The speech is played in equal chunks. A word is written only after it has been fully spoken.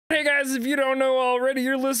Hey guys, if you don't know already,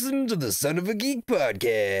 you're listening to the Sunovageek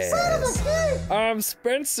Podcast. I'm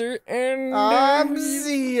Spencer and I'm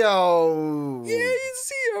Zeo. Yeah,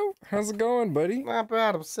 he's Zeo. How's it going, buddy? Not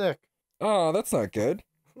bad. I'm sick. Oh, that's not good.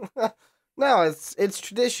 No, it's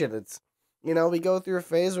tradition. It's, you know, we go through a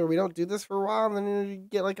phase where we don't do this for a while, and then you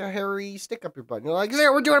get like a hairy stick up your butt. And you're like,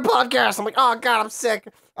 "There, we're doing a podcast." I'm like, "Oh God, I'm sick."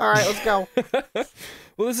 All right, let's go.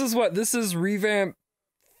 Well, this is what? This is revamp.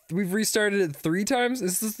 We've restarted it 3 times?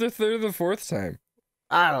 Is this the 3rd or the 4th time?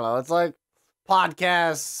 I don't know. It's like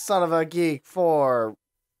podcast, Son of a Geek 4,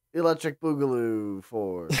 Electric Boogaloo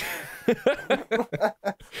 4.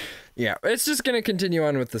 Yeah, it's just going to continue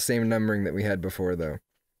on with the same numbering that we had before, though.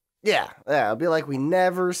 Yeah, it'll be like we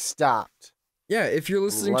never stopped. Yeah, if you're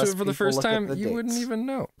listening to it for the first time, you dates. wouldn't even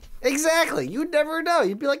know. Exactly. You'd never know.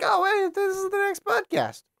 You'd be like, "Oh, wait, this is the next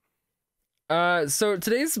podcast." So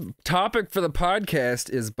today's topic for the podcast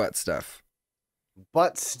is butt stuff.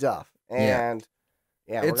 Butt stuff. And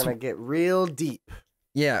yeah we're going to get real deep.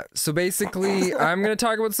 Yeah, so basically, I'm going to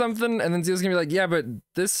talk about something, and then Zeo's going to be like, yeah, but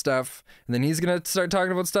this stuff, and then he's going to start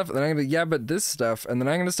talking about stuff, and then I'm going to be, yeah, but this stuff, and then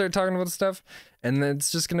I'm going to start talking about stuff, and then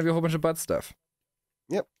it's just going to be a whole bunch of butt stuff.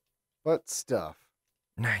 Yep, butt stuff.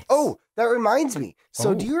 Nice. Oh, that reminds me.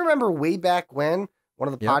 So do you remember way back when,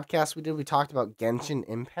 one of the podcasts we did, we talked about Genshin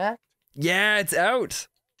Impact? Yeah, it's out.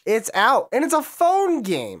 It's out, and it's a phone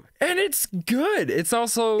game. And it's good. It's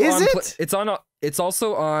also it's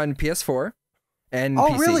also on PS4 and Oh,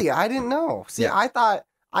 PC. really? I didn't know. See, Yeah. I thought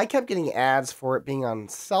I kept getting ads for it being on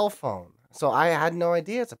cell phone. So I had no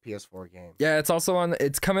idea it's a PS4 game. Yeah, it's also on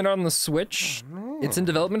it's coming on the Switch. Oh, It's in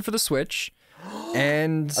development for the Switch.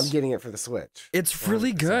 And I'm getting it for the Switch. it's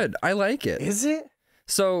really good. I like it. Is it?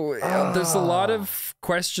 So there's a lot of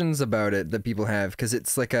questions about it that people have because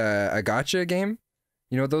it's like a gacha game.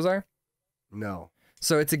 You know what those are? No.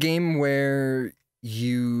 So it's a game where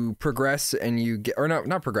you progress and you get, or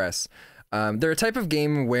not progress. They're a type of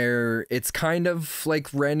game where it's kind of like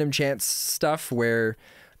random chance stuff where,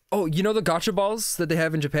 oh, you know the gacha balls that they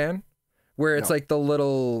have in Japan? Where it's like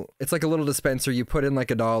it's like a little dispenser, you put in like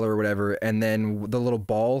 $1 or whatever, and then the little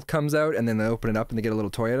ball comes out and then they open it up and they get a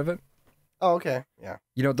little toy out of it. Oh, okay. Yeah.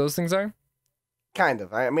 You know what those things are? Kind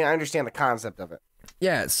of. I mean, I understand the concept of it.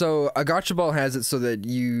 Yeah, so a gacha ball has it so that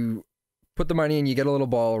you put the money in, you get a little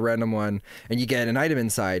ball, a random one, and you get an item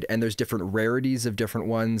inside, and there's different rarities of different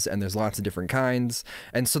ones, and there's lots of different kinds.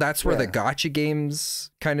 And so that's where the gacha games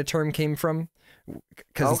kind of term came from.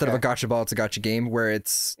 Because instead of a gacha ball, it's a gacha game where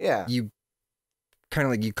it's you kind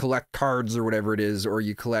of like you collect cards or whatever it is, or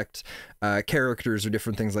you collect characters or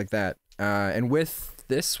different things like that. And with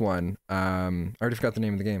this one, I already forgot the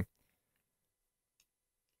name of the game.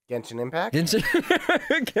 Genshin Impact?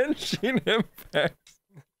 Genshin Impact.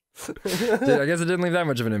 Dude, I guess it didn't leave that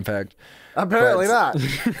much of an impact. Apparently not.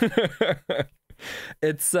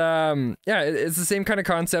 It's it's the same kind of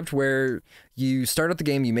concept where you start out the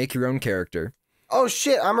game, you make your own character. Oh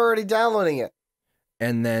shit, I'm already downloading it.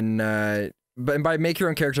 And then but by make your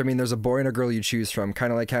own character, I mean there's a boy and a girl you choose from,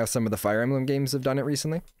 kind of like how some of the Fire Emblem games have done it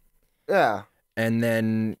recently. Yeah. And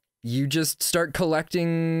then you just start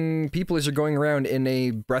collecting people as you're going around in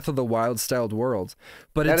a Breath of the Wild styled world.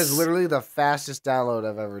 But that is literally the fastest download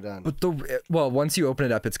I've ever done. But once you open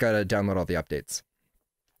it up, it's got to download all the updates.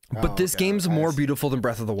 But this game's more beautiful than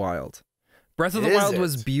Breath of the Wild. Breath of the Wild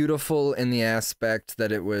was beautiful in the aspect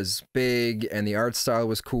that it was big and the art style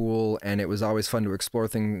was cool and it was always fun to explore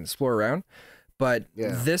around. But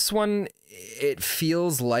this one, it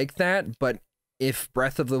feels like that. But if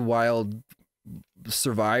Breath of the Wild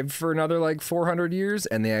survived for another like 400 years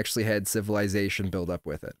and they actually had civilization build up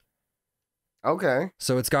with it. Okay.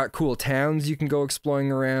 So it's got cool towns you can go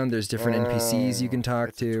exploring around. There's different NPCs you can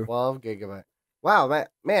talk to. 12 gigabyte. Wow,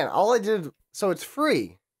 man, all I did, so it's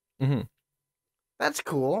free. Mm-hmm. That's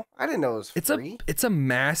cool. I didn't know it was free. It's a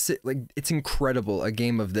massive, like, it's incredible. A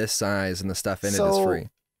game of this size and the stuff in it is free.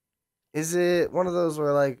 Is it one of those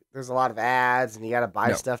where like there's a lot of ads and you got to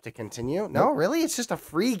buy stuff to continue? No, really? It's just a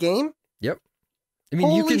free game? Yep. I mean,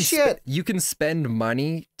 Holy shit. You can spend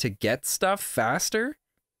money to get stuff faster.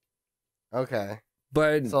 Okay.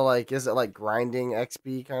 But so like, is it like grinding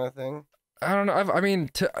XP kind of thing? I don't know.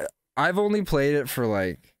 I've only played it for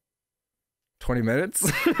like 20 minutes.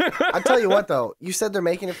 I'll tell you what though. You said they're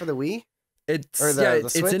making it for the Wii? It's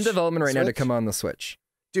in development right now to come on the Switch.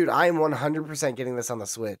 Dude, I'm 100% getting this on the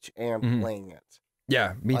Switch and playing it.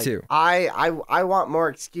 Yeah, me too. I want more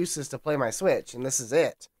excuses to play my Switch, and this is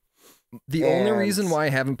it. The only reason why I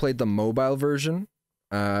haven't played the mobile version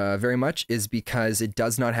very much is because it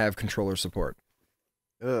does not have controller support.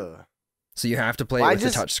 Ugh. So you have to play it with the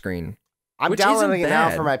touch screen. I'm downloading it now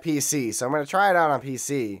for my PC, so I'm going to try it out on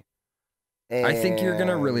PC. And, I think you're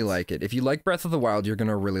gonna really like it. If you like Breath of the Wild, you're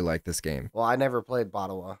gonna really like this game. Well, I never played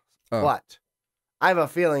Badawa, Oh. but I have a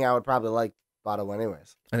feeling I would probably like Badawa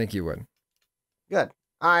anyways. I think you would. Good.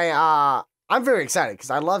 I'm very excited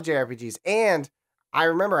because I love JRPGs, and I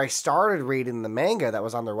remember I started reading the manga that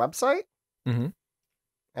was on their website. Mm-hmm.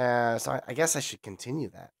 So I guess I should continue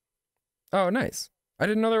that. Oh, nice. I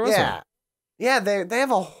didn't know there was one. Yeah, they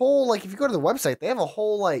have a whole, like, if you go to the website, they have a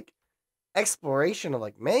whole, like, exploration of,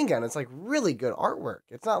 like, manga, and it's, like, really good artwork.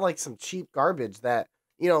 It's not, like, some cheap garbage that,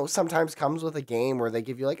 you know, sometimes comes with a game where they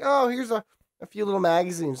give you, like, oh, here's a few little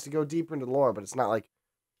magazines to go deeper into the lore, but it's not, like,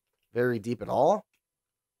 very deep at all.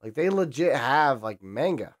 Like, they legit have, like,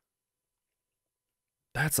 manga.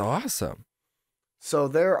 That's awesome. So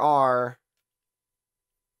there are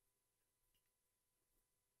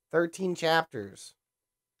 13 chapters.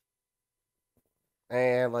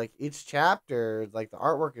 And, like, each chapter, like, the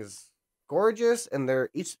artwork is gorgeous, and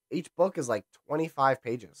each book is, like, 25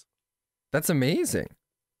 pages. That's amazing.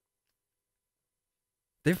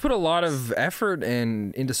 They've put a lot of effort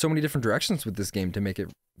into so many different directions with this game to make it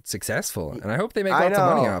successful, and I hope they make lots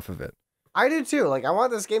of money off of it. I do, too. Like, I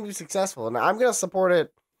want this game to be successful, and I'm going to support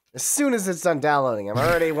it as soon as it's done downloading. I'm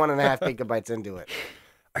already 1.5 gigabytes into it.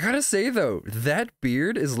 I gotta say, though, that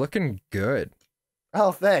beard is looking good.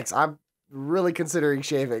 Oh, thanks. I'm really considering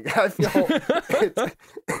shaving. I feel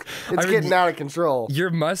it's getting out of control. Your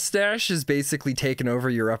mustache is basically taking over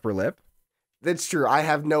your upper lip. That's true. I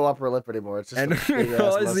have no upper lip anymore. It's just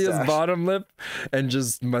all I see is bottom lip and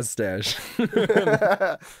just mustache.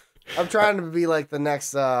 I'm trying to be like the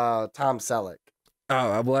next Tom Selleck.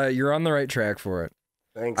 Oh, well, you're on the right track for it.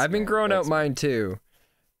 Thanks. I've been growing out mine too.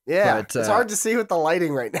 Yeah, but, it's hard to see with the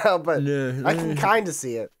lighting right now, but I can kind of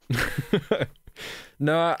see it.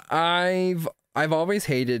 No, I've always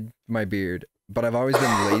hated my beard, but I've always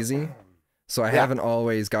been lazy, so I haven't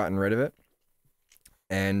always gotten rid of it.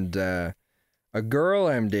 And a girl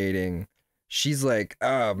I'm dating, she's like,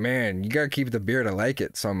 "Oh man, you gotta keep the beard. I like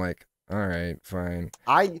it." So I'm like, "All right, fine."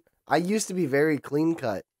 I used to be very clean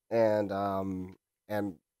cut and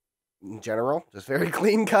in general, just very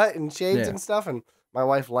clean cut and shaved and stuff, and my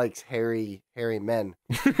wife likes hairy men.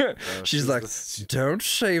 So she's like, "Don't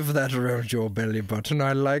shave that around your belly button.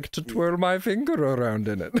 I like to twirl my finger around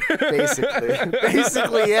in it."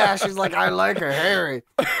 Basically, yeah. She's like, "I like her hairy."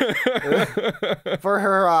 For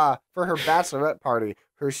her bachelorette party,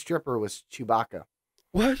 her stripper was Chewbacca.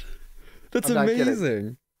 What? That's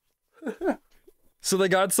amazing. So they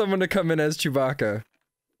got someone to come in as Chewbacca.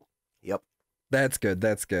 Yep. That's good.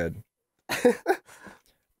 That's good.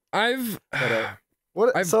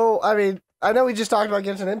 So, I mean, I know we just talked about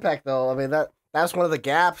Genshin Impact, though. I mean, that's one of the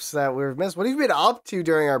gaps that we've missed. What have you been up to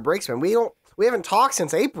during our breaks, man? We haven't talked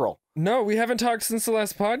since April. No, we haven't talked since the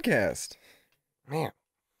last podcast. Man.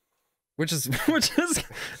 Which is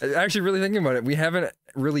actually really thinking about it. We haven't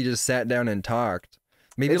really just sat down and talked.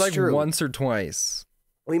 Maybe it's like true. Once or twice.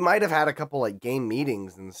 We might have had a couple like game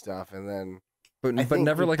meetings and stuff, and then but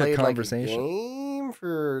never like a conversation. Like a game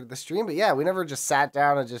for the stream, but yeah, we never just sat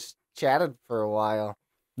down and just chatted for a while.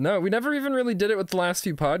 No, we never even really did it with the last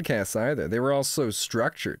few podcasts either. They were all so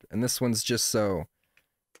structured, and this one's just so.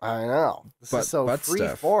 I know. This is so free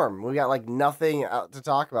form. We got like nothing to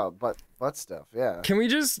talk about but butt stuff. Yeah. Can we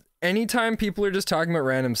just anytime people are just talking about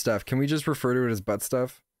random stuff, can we just refer to it as butt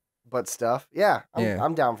stuff? Butt stuff. Yeah,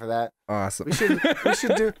 I'm down for that. Awesome.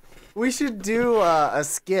 We should do a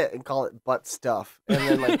skit and call it butt stuff, and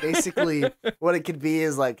then like basically what it could be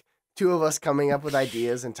is like two of us coming up with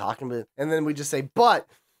ideas and talking about, and then we just say but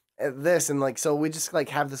this, and like so we just like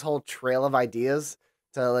have this whole trail of ideas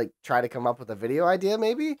to like try to come up with a video idea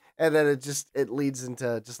maybe, and then it leads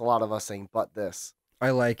into just a lot of us saying but this.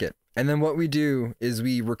 I like it. And then what we do is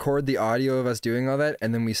we record the audio of us doing all that,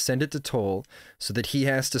 and then we send it to Toll so that he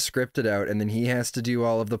has to script it out, and then he has to do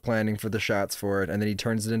all of the planning for the shots for it, and then he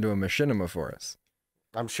turns it into a machinima for us.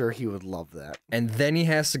 I'm sure he would love that. And then he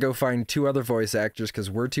has to go find 2 other voice actors because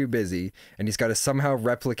we're too busy, and he's got to somehow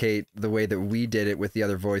replicate the way that we did it with the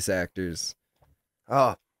other voice actors.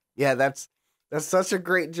 Oh, yeah, that's such a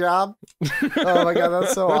great job. Oh my god,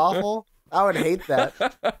 that's so awful. I would hate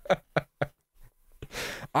that.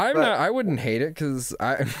 I wouldn't hate it because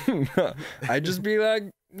I'd just be like,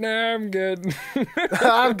 nah, I'm good.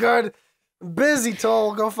 I'm good. Busy,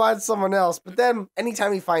 Toll. Go find someone else. But then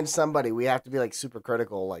anytime we find somebody, we have to be like super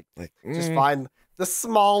critical. Like just find the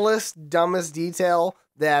smallest, dumbest detail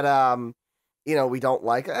that we don't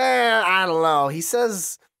like. I don't know. He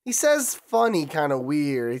says funny kind of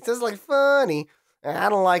weird. He says like funny. I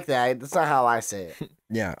don't like that. That's not how I say it.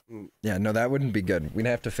 Yeah. No, that wouldn't be good. We'd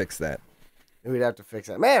have to fix that. We'd have to fix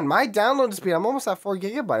that. Man, my download speed, I'm almost at 4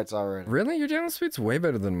 gigabytes already. Really? Your download speed's way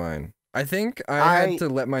better than mine. I think I had to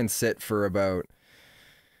let mine sit for about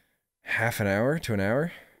half an hour to an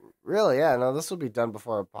hour. Really? Yeah, no, this will be done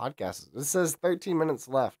before our podcast. This says 13 minutes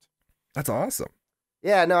left. That's awesome.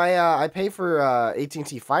 Yeah, no, I pay for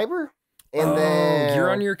AT&T Fiber. And then you're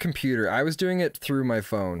on your computer. I was doing it through my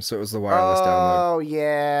phone, so it was the wireless download. Oh,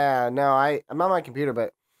 yeah. No, I'm on my computer,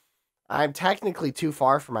 but I'm technically too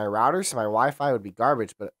far from my router, so my Wi-Fi would be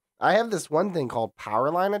garbage. But I have this one thing called power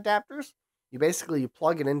line adapters. You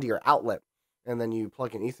plug it into your outlet, and then you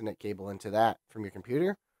plug an Ethernet cable into that from your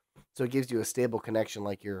computer. So it gives you a stable connection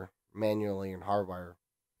like you're manually in hardwire.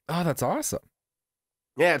 Oh, that's awesome.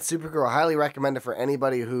 Yeah, it's super cool. I highly recommend it for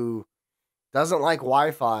anybody who doesn't like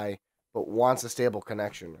Wi-Fi but wants a stable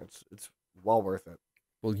connection. It's well worth it.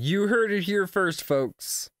 Well, you heard it here first,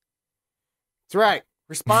 folks. That's right.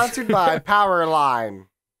 We're sponsored by Powerline.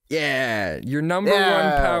 Yeah, your number one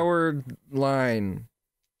powered line.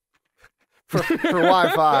 For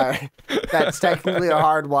Wi-Fi. That's technically a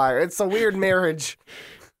hard wire. It's a weird marriage.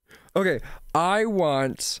 Okay, I've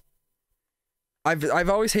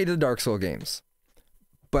always hated the Dark Souls games.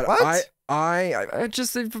 But what? I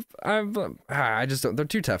just don't. They're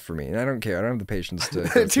too tough for me, and I don't care. I don't have the patience to.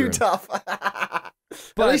 They're too tough. At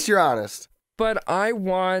least you're honest. But I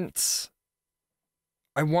want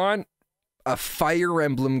a Fire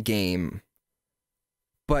Emblem game,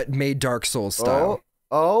 but made Dark Souls style.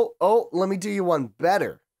 Oh! Let me do you one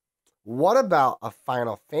better. What about a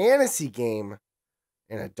Final Fantasy game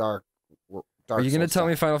in a Dark Are you going to tell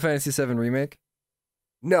me Final Fantasy VII Remake?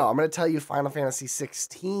 No, I'm going to tell you Final Fantasy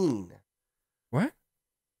 16. What?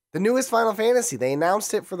 The newest Final Fantasy. They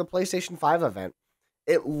announced it for the PlayStation 5 event.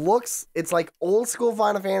 It's like old school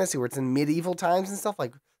Final Fantasy where it's in medieval times and stuff,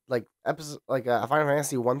 like Final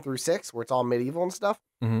Fantasy 1 through 6 where it's all medieval and stuff.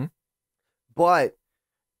 Mm-hmm. But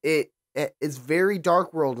it's very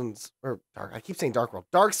Dark Souls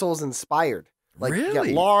inspired. Like really? You got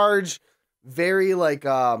large, very like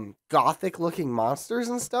gothic looking monsters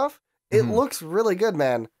and stuff. It looks really good,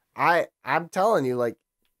 man. I'm telling you, like,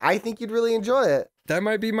 I think you'd really enjoy it. That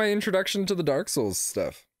might be my introduction to the Dark Souls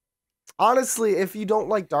stuff. Honestly, if you don't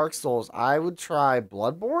like Dark Souls, I would try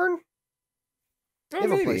Bloodborne. You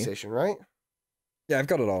have a PlayStation, right? Yeah, I've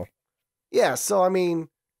got it all. Yeah, so I mean,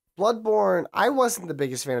 Bloodborne, I wasn't the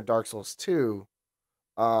biggest fan of Dark Souls 2.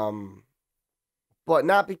 But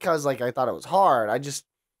not because like I thought it was hard.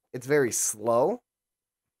 It's very slow.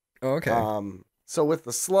 Oh, okay. So with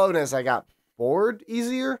the slowness, I got bored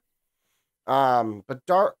easier. But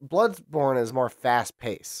Bloodborne is more fast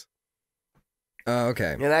paced.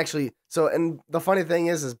 Okay. And actually, and the funny thing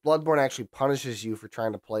is Bloodborne actually punishes you for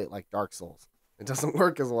trying to play it like Dark Souls. It doesn't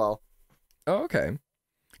work as well. Oh, okay.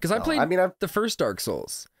 Because I played the first Dark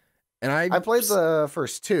Souls, and I played the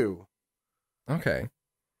first two. Okay.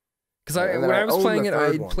 Because when I was playing it,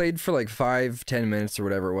 I played for like 5-10 minutes or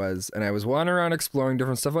whatever it was, and I was wandering around exploring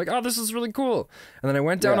different stuff, like, oh, this is really cool. And then I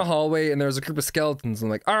went down a hallway, and there was a group of skeletons, and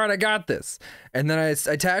I'm like, all right, I got this. And then I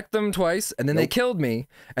attacked them twice, and then they killed me,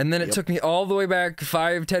 and then it took me all the way back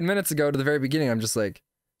 5-10 minutes ago to the very beginning. I'm just like,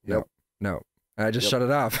 no. And I just shut it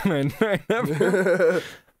off. And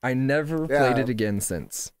I never played it again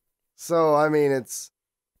since. So, I mean,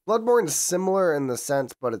 Bloodborne is similar in the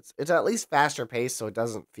sense, but it's at least faster paced, so it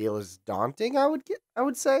doesn't feel as daunting. I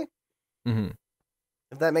would say, if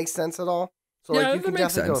that makes sense at all. So like you can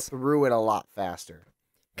definitely go through it a lot faster.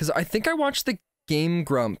 Because I think I watched the Game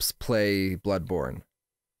Grumps play Bloodborne.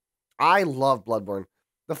 I love Bloodborne.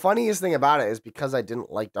 The funniest thing about it is because I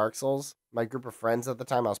didn't like Dark Souls, my group of friends at the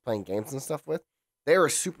time I was playing games and stuff with, they were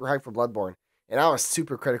super hyped for Bloodborne. And I was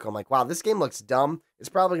super critical. I'm like, wow, this game looks dumb. It's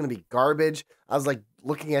probably going to be garbage. I was like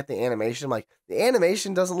looking at the animation. I'm like, the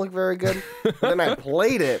animation doesn't look very good. But then I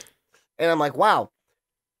played it and I'm like, wow,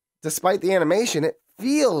 despite the animation, it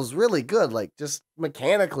feels really good. Like just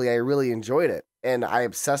mechanically, I really enjoyed it. And I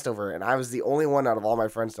obsessed over it. And I was the only one out of all my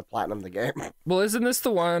friends to platinum the game. Well, isn't this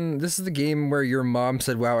this is the game where your mom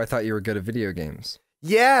said, wow, I thought you were good at video games.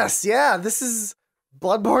 Yes. Yeah.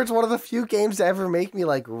 Bloodborne's one of the few games to ever make me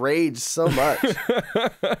like rage so much.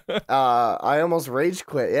 I almost rage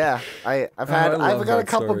quit. Yeah, I've got a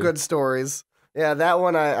couple good stories. Yeah, that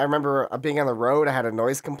one I remember being on the road. I had a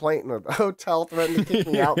noise complaint, and the hotel threatened to kick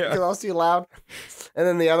me out because I was too loud. And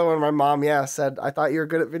then the other one, my mom, said, "I thought you were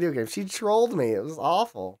good at video games." She trolled me. It was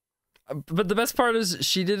awful. But the best part is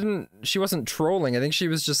she wasn't trolling. I think she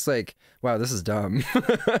was just like, "Wow, this is dumb."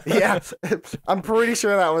 Yeah, I'm pretty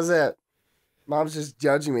sure that was it. Mom's just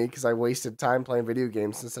judging me because I wasted time playing video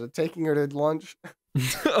games instead of taking her to lunch.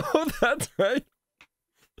 Oh, that's right.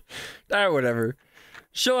 Whatever.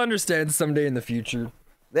 She'll understand someday in the future.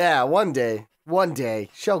 Yeah, one day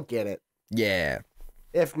she'll get it. Yeah.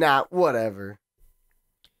 If not, whatever.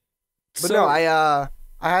 But So, no, I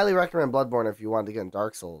highly recommend Bloodborne if you want to get in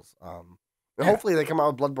Dark Souls. Yeah. Hopefully they come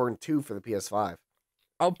out with Bloodborne 2 for the PS5.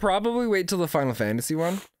 I'll probably wait till the Final Fantasy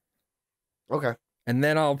one. Okay. And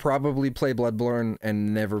then I'll probably play Bloodborne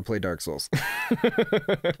and never play Dark Souls.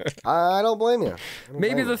 I don't blame you.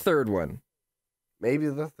 Maybe the third one. Maybe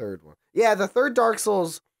the third one. Yeah, the third Dark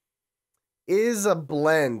Souls is a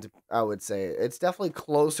blend, I would say. It's definitely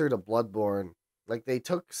closer to Bloodborne. Like, they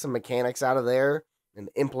took some mechanics out of there and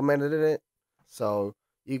implemented it, so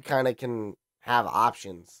you kind of can have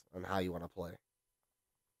options on how you want to play.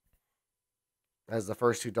 As the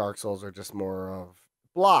first two Dark Souls are just more of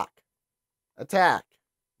block, attack.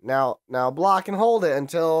 Now block and hold it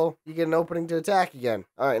until you get an opening to attack again.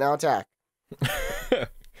 All right, now attack.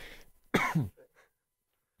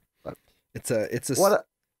 It's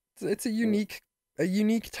a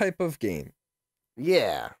unique type of game.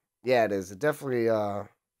 Yeah, it is. It definitely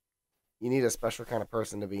you need a special kind of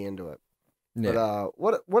person to be into it. Yeah.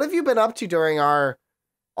 But what have you been up to during our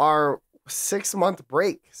 6-month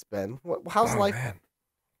break, Spen? How's life?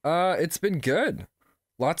 Man. It's been good.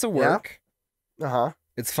 Lots of work. Yeah?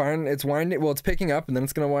 It's fine. It's winding. Well, it's picking up and then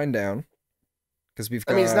it's gonna wind down. Because we've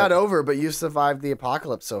got. I mean, it's not over, but you've survived the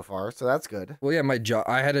apocalypse so far, so that's good. Well, yeah, my job.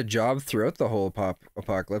 I had a job throughout the whole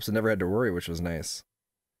apocalypse and never had to worry, which was nice.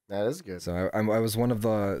 That is good. So I was one of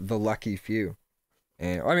the lucky few.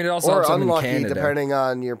 And I mean, it also or helps I'm unlucky, in Canada. depending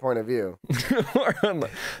on your point of view.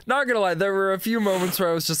 Not gonna lie, there were a few moments where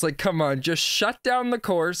I was just like, "Come on, just shut down the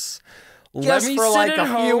course. Let me for sit like at a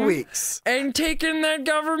home few weeks. and take in that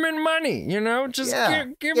government money. You know, just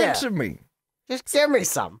give it to me." Just give me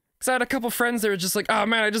some. Because I had a couple friends that were just like, "Oh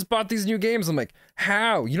man, I just bought these new games." I'm like,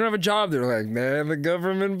 "How? You don't have a job?" They're like, "Man, the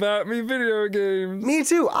government bought me video games." Me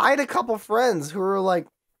too. I had a couple friends who were like,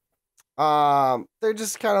 they're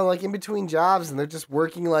just kind of like in between jobs and they're just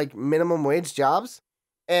working like minimum wage jobs.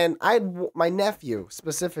 And I had my nephew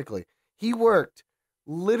specifically. He worked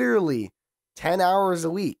literally 10 hours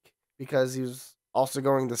a week because he was also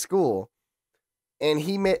going to school. And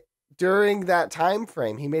he made during that time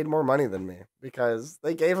frame, he made more money than me because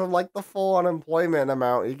they gave him like the full unemployment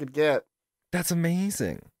amount he could get. That's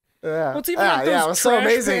amazing. Yeah. Well, it's even like those it was trash so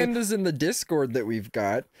amazing. pandas in the Discord that we've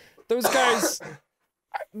got. Those guys,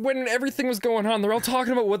 when everything was going on, they're all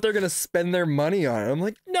talking about what they're going to spend their money on. I'm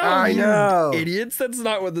like, no, I know. idiots. That's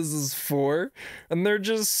not what this is for. And they're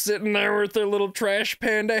just sitting there with their little trash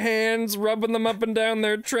panda hands, rubbing them up and down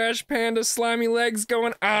their trash panda slimy legs,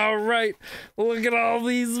 going, all right, look at all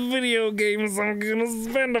these video games I'm going to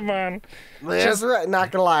spend them on. That's right.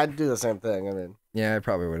 Not gonna lie, I'd do the same thing. I mean, yeah, I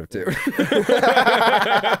probably would have too.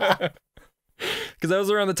 Because that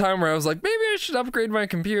was around the time where I was like, maybe I should upgrade my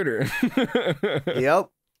computer.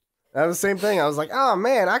 Yep. That was the same thing. I was like, oh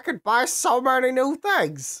man, I could buy so many new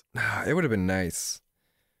things. It would have been nice.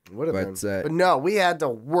 It would have been. But But no, we had to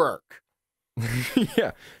work.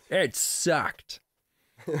 Yeah, it sucked.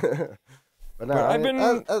 But no, I've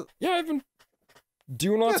been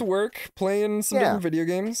doing lots of work, playing some different video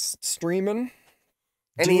games, streaming.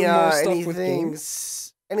 Doing more stuff with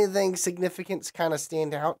games. Anything significant kind of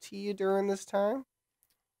stand out to you during this time?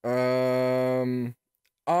 I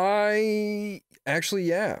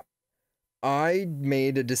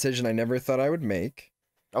made a decision I never thought I would make.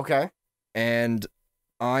 Okay. And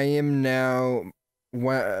I am now,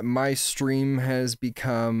 my stream has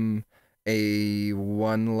become a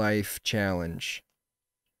one life challenge.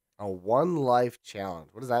 A one life challenge.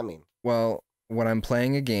 What does that mean? Well, when I'm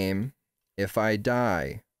playing a game, if I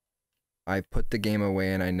die, I put the game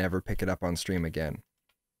away and I never pick it up on stream again.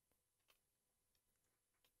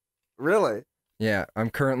 Really? Yeah, I'm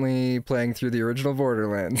currently playing through the original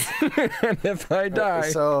Borderlands. And if I die,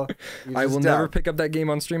 so I will never pick up that game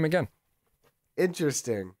on stream again.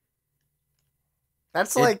 Interesting.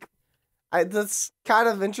 That's that's kind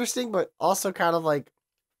of interesting, but also kind of like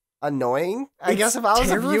annoying. I guess if I was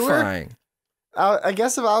a viewer, I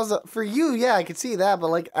guess if I was for you, yeah, I could see that. But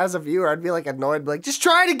like as a viewer, I'd be like annoyed, like just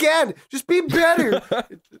try it again, just be better.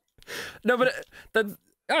 No, but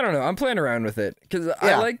I don't know. I'm playing around with it because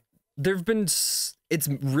I like. It's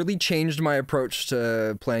really changed my approach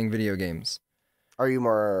to playing video games. Are you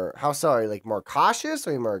more? How so? Are you like more cautious?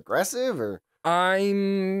 Are you more aggressive? Or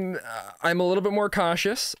I'm a little bit more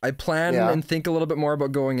cautious. I plan and think a little bit more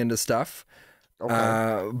about going into stuff.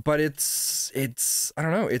 Okay. But it's I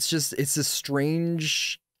don't know. It's a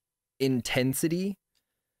strange intensity.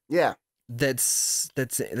 Yeah. That's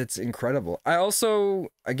incredible. I always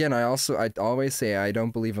say I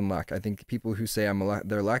don't believe in luck. I think people who say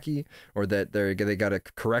they're lucky, or that they got to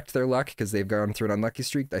correct their luck because they've gone through an unlucky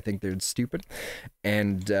streak, I think they're stupid.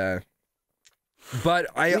 And but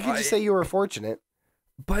you could just say you were fortunate.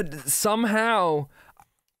 But somehow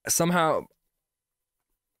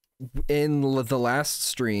in the last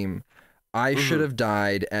stream, I should have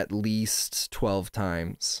died at least 12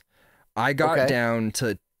 times. I got down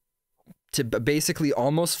to basically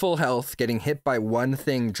almost full health, getting hit by one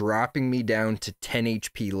thing, dropping me down to 10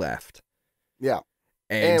 HP left. Yeah.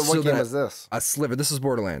 And what so game is this? A sliver. This is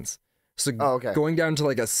Borderlands. So okay. Going down to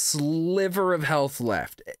like a sliver of health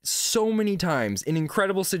left so many times in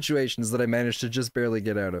incredible situations that I managed to just barely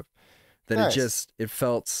get out of. That Nice. it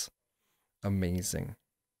felt amazing.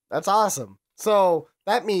 That's awesome. So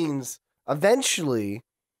that means eventually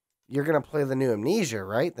you're going to play the new Amnesia,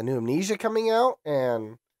 right? The new Amnesia coming out,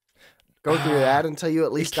 and go through that until you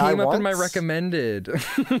at least die once? It came up in my recommended.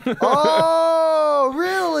 Oh,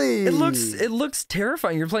 really? It looks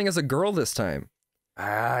terrifying. You're playing as a girl this time.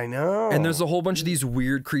 I know. And there's a whole bunch of these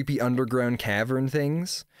weird, creepy underground cavern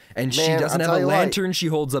things. And she doesn't have a lantern. She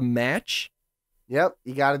holds a match. Yep,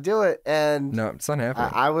 you got to do it. And no, it's not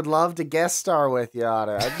happening. I would love to guest star with you on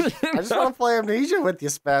it. I just want to play Amnesia with you,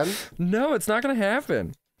 Spen. No, it's not going to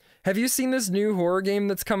happen. Have you seen this new horror game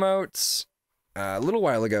that's come out a little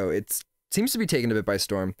while ago? It seems to be taken a bit by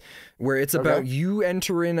storm, where it's about you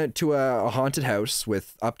enter into a haunted house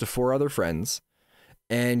with up to 4 other friends,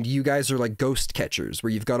 and you guys are like ghost catchers,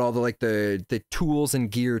 where you've got all the tools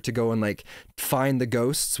and gear to go and like find the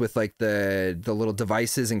ghosts with like the little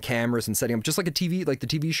devices and cameras and setting up, just like the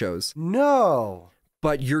TV shows. No.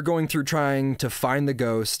 But you're going through trying to find the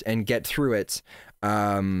ghost and get through it.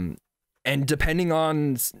 And depending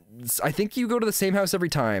on, I think you go to the same house every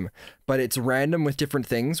time, but it's random with different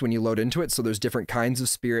things when you load into it. So there's different kinds of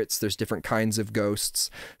spirits. There's different kinds of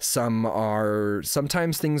ghosts.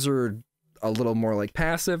 Sometimes things are a little more like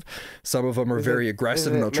passive. Some of them are very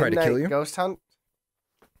aggressive and they'll try to kill you. Ghost hunt?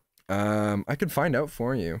 I could find out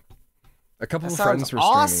for you. A couple of friends were streaming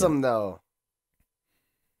awesome though.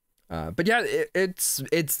 But yeah, it's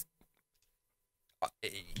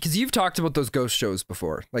because you've talked about those ghost shows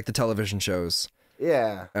before, like the television shows.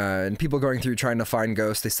 Yeah. And people going through trying to find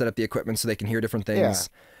ghosts. They set up the equipment so they can hear different things.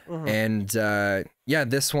 Yeah. And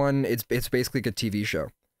this one, it's basically like a TV show.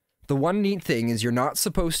 The one neat thing is you're not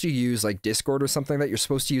supposed to use like Discord or something like that. You're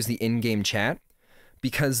supposed to use the in-game chat,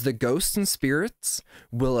 because the ghosts and spirits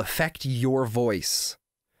will affect your voice.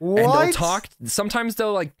 What? And they'll talk. Sometimes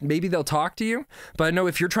maybe they'll talk to you, but I know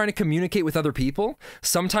if you're trying to communicate with other people,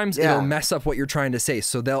 sometimes it'll mess up what you're trying to say.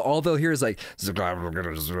 So all they'll hear is like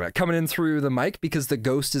coming in through the mic, because the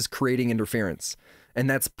ghost is creating interference. And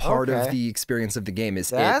that's part of the experience of the game,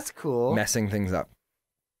 is cool. Messing things up.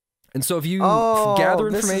 And so if you gather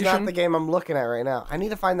information, this is not the game I'm looking at right now. I need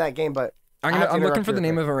to find that game, but I'm looking for the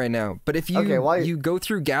name of it right now. But if you you go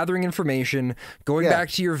through gathering information, going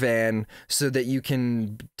back to your van so that you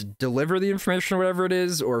can deliver the information or whatever it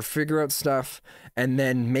is, or figure out stuff, and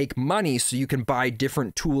then make money so you can buy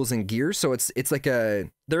different tools and gear. So it's like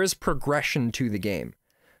there is progression to the game.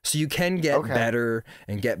 So you can get better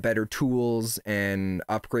and get better tools and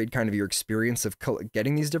upgrade kind of your experience of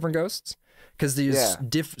getting these different ghosts. Because there's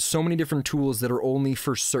so many different tools that are only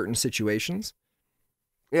for certain situations.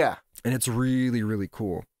 Yeah. And it's really, really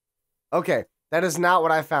cool. Okay. That is not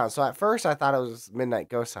what I found. So at first I thought it was Midnight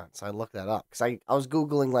Ghost Hunt. So I looked that up. Because I was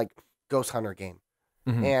Googling like Ghost Hunter game.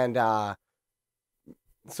 Mm-hmm. And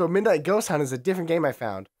so Midnight Ghost Hunt is a different game I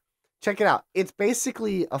found. Check it out. It's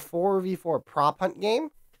basically a 4v4 prop hunt game,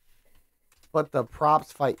 but the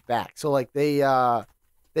props fight back. So like they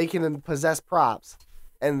can possess props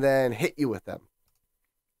and then hit you with them.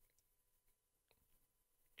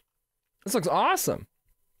 This looks awesome.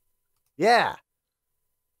 Yeah.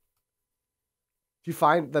 Did you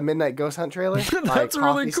find the Midnight Ghost Hunt trailer? That's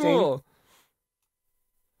really cool.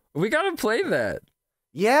 We gotta play that.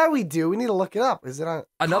 Yeah, we do. We need to look it up. Is it on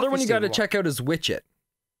another one you gotta check out is Witch It.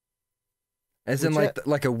 As in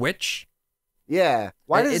like a witch? Yeah.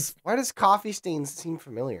 Why does Coffee Stain seem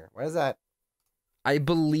familiar? Why is that? I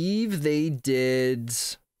believe they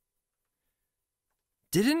didn't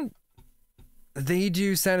they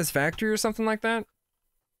do Satisfactory or something like that?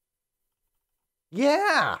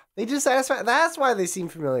 Yeah, they do Satisfactory. That's why they seem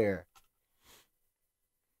familiar.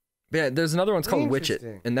 Yeah, there's another one called Witch It,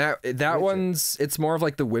 and that one's it's more of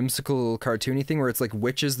like the whimsical cartoony thing where it's like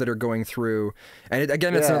witches that are going through, and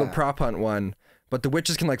it's another prop hunt one. But the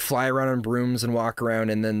witches can like fly around on brooms and walk around,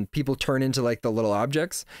 and then people turn into like the little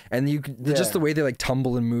objects, and just the way they like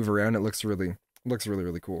tumble and move around, it looks really,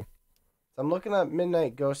 really cool. So I'm looking at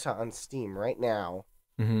Midnight Ghost Hunt on Steam right now.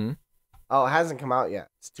 Mm-hmm. Oh, it hasn't come out yet.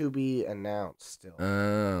 It's to be announced still.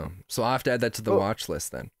 Oh, so I'll have to add that to the watch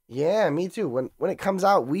list then. Yeah, me too. When it comes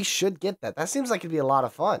out, we should get that. That seems like it'd be a lot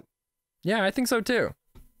of fun. Yeah, I think so too.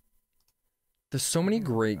 There's so many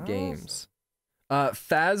great games.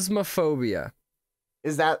 Phasmophobia.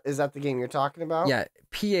 Is that the game you're talking about? Yeah,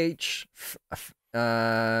 PH for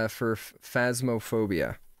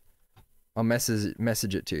Phasmophobia. I'll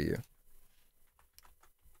message it to you.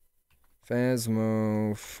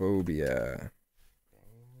 Phasmophobia.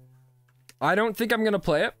 I don't think I'm gonna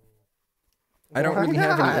play it. I don't really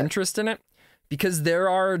have any interest in it because there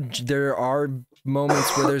are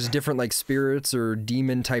moments where there's different like spirits or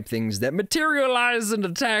demon type things that materialize and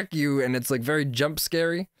attack you, and it's like very jump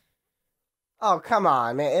scary. Oh, come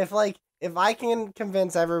on, man. If I can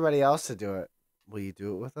convince everybody else to do it, will you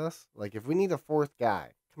do it with us? Like, if we need a fourth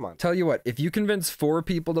guy, come on. Tell you what, if you convince 4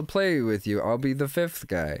 people to play with you, I'll be the 5th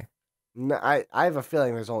guy. No, I have a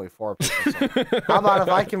feeling there's only 4 people. So. How about if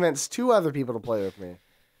I convince 2 other people to play with me?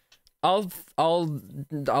 I'll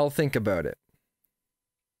think about it.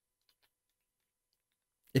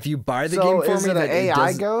 If you buy the game for is me, it an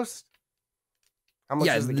AI ghost? How much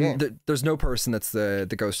is the game? There's no person that's the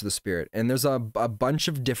ghost of the spirit, and there's a bunch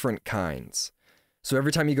of different kinds. So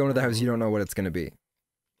every time you go into the house, you don't know what it's going to be.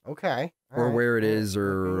 Okay. Or where it is,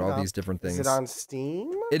 or all these different things. Is it on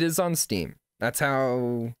Steam? It is on Steam. That's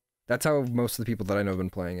how most of the people that I know have been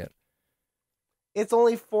playing it. It's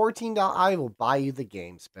only $14. I will buy you the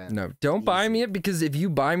game, Spen. No, don't buy me it, because if you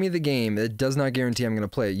buy me the game, it does not guarantee I'm going to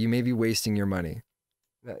play it. You may be wasting your money.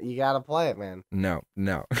 No, you got to play it, man. No.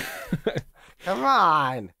 Come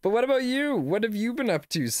on. But what about you? What have you been up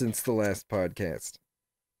to since the last podcast?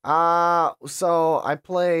 So I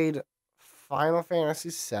played Final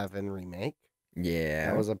Fantasy VII Remake. Yeah.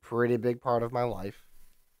 That was a pretty big part of my life.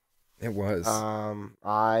 It was.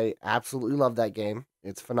 I absolutely love that game.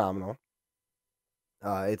 It's phenomenal.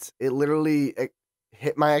 It literally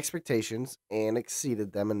hit my expectations and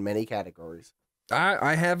exceeded them in many categories.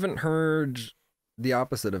 I haven't heard the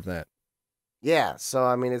opposite of that. Yeah, so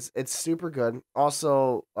I mean it's super good.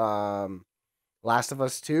 Also, Last of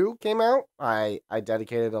Us 2 came out. I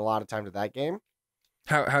dedicated a lot of time to that game.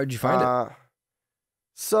 How'd you find it?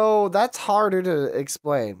 So that's harder to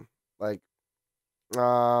explain. Like,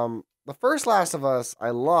 the first Last of Us I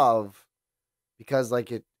love because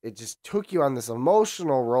like it just took you on this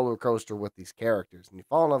emotional roller coaster with these characters, and you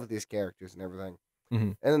fall in love with these characters and everything.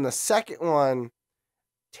 Mm-hmm. And then the second one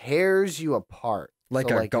tears you apart. Like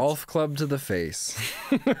so, a golf club to the face.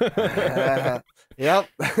 Yep.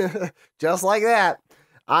 Just like that.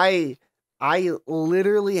 I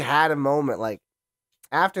literally had a moment like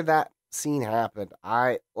after that scene happened.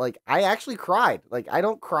 I actually cried. Like I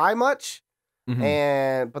don't cry much.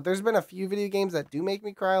 Mm-hmm. But there's been a few video games that do make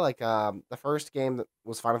me cry. Like the first game that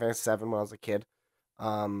was Final Fantasy VII when I was a kid.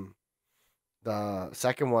 The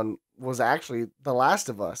second one was actually The Last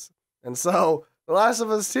of Us. And so The Last of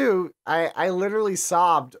Us 2, I literally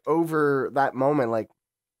sobbed over that moment. Like,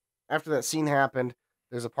 after that scene happened,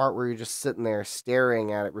 there's a part where you're just sitting there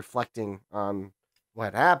staring at it, reflecting on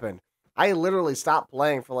what happened. I literally stopped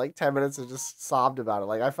playing for like 10 minutes and just sobbed about it.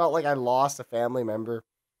 Like, I felt like I lost a family member.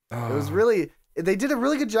 It was really... They did a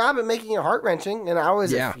really good job at making it heart-wrenching, and I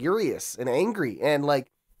was furious and angry. And, like,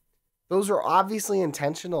 those are obviously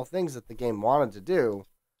intentional things that the game wanted to do.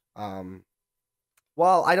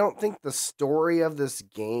 While I don't think the story of this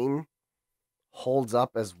game holds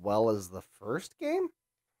up as well as the first game,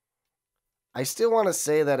 I still want to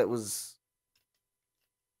say that it was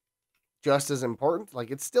just as important. Like,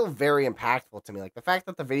 it's still very impactful to me. Like, the fact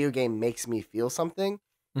that the video game makes me feel something,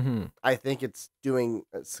 I think it's doing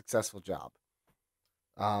a successful job.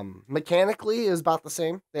 Mechanically, it was about the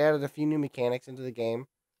same. They added a few new mechanics into the game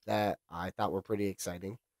that I thought were pretty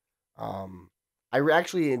exciting. I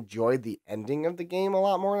actually enjoyed the ending of the game a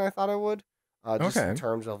lot more than I thought I would. Just in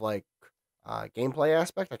terms of like gameplay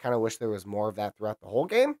aspect, I kind of wish there was more of that throughout the whole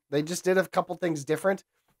game. They just did a couple things different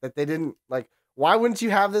that they didn't like. Why wouldn't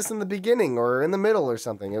you have this in the beginning or in the middle or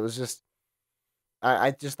something? It was just,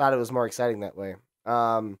 I just thought it was more exciting that way.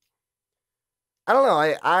 I don't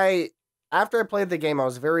know. I after I played the game, I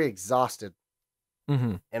was very exhausted,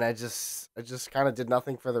 and I just kind of did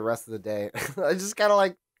nothing for the rest of the day. I just kind of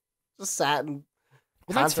like just sat and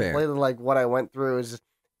contemplated like what I went through. It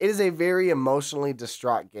is a very emotionally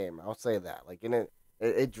distraught game. I'll say that. Like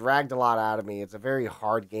it dragged a lot out of me. It's a very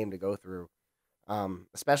hard game to go through,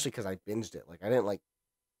 especially because I binged it. Like I didn't like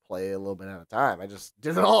play a little bit at a time. I just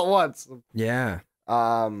did it all at once. Yeah.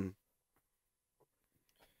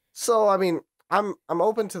 So I mean, I'm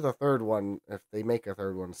open to the third one if they make a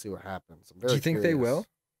third one to see what happens. I'm very Do you think they curious.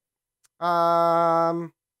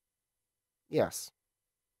 will? Yes.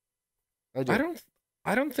 I do.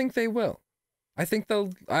 I don't think they will. I think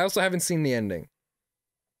they'll. I also haven't seen the ending.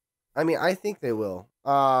 I mean, I think they will.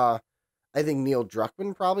 I think Neil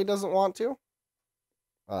Druckmann probably doesn't want to.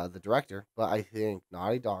 The director, but I think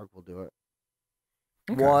Naughty Dog will do it.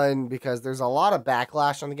 Okay. One, because there's a lot of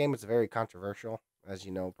backlash on the game. It's very controversial, as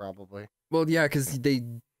you know, probably. Well, yeah, because they.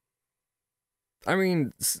 I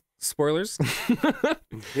mean, spoilers.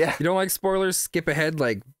 Yeah. You don't like spoilers? Skip ahead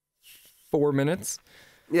like 4 minutes.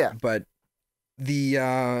 Yeah. But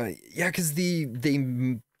the because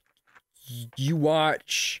you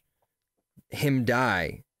watch him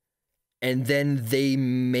die, and then they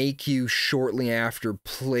make you shortly after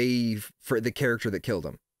play for the character that killed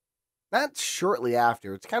him. Not shortly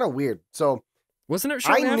after. It's kind of weird. So Wasn't it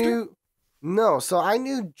shortly after? So I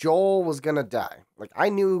knew Joel was gonna die. Like, I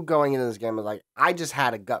knew going into this game, like, I just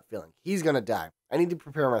had a gut feeling he's gonna die. I need to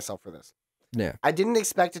prepare myself for this. Yeah. I didn't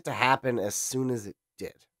expect it to happen as soon as it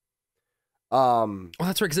did. Oh,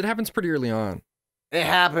 that's right, because it happens pretty early on. It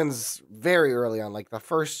happens very early on, like the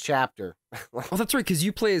first chapter. Oh, that's right, because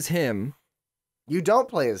you play as him. You don't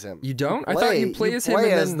play as him. You don't? I thought you play as him.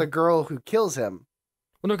 Play and as then... the girl who kills him.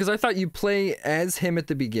 Well, no, because I thought you play as him at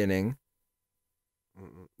the beginning.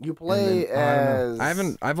 You play as...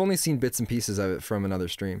 I've only seen bits and pieces of it from another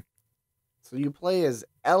stream. So you play as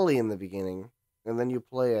Ellie in the beginning, and then you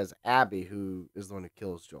play as Abby, who is the one who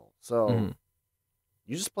kills Joel. So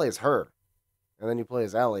you just play as her, and then you play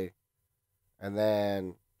as Ellie, and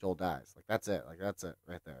then Joel dies. Like, that's it. Like, that's it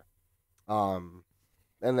right there. And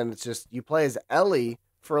then it's just, you play as Ellie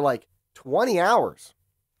for like 20 hours,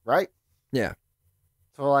 right? Yeah.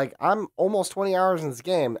 So, like, I'm almost 20 hours in this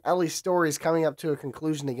game. Ellie's story is coming up to a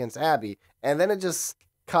conclusion against Abby, and then it just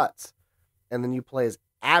cuts. And then you play as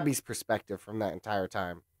Abby's perspective from that entire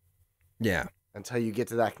time. Yeah. Until you get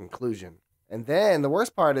to that conclusion. And then the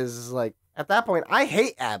worst part is like, at that point, I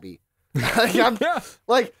hate Abby.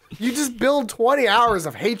 Like, you just build 20 hours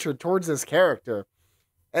of hatred towards this character,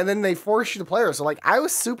 and then they force you to play her. So, like, I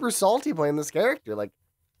was super salty playing this character. Like,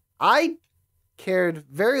 I cared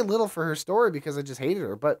very little for her story because I just hated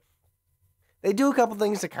her, but they do a couple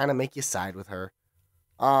things to kind of make you side with her.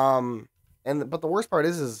 But the worst part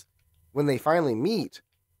is when they finally meet,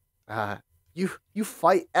 you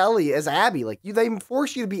fight Ellie as Abby. Like, they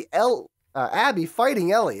force you to be Abby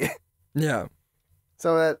fighting Ellie. Yeah.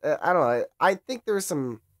 So I don't know. I think there's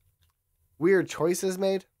some weird choices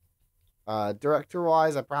made. Director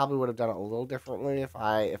wise, I probably would have done it a little differently if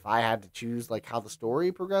I had to choose like how the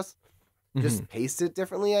story progressed. Just paste it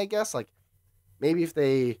differently, I guess. Like, maybe if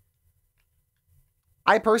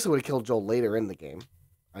I personally would have killed Joel later in the game,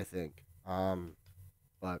 I think.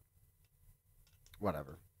 But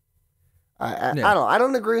whatever. I don't know. I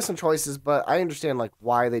don't agree with some choices, but I understand like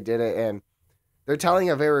why they did it, and they're telling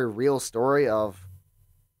a very real story of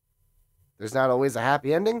there's not always a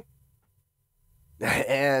happy ending,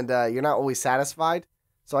 and you're not always satisfied.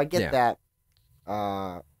 So I get that.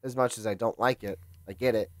 As much as I don't like it, I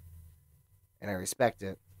get it. And I respect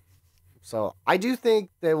it. So I do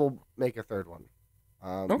think they will make a third one.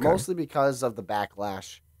 Mostly because of the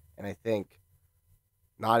backlash. And I think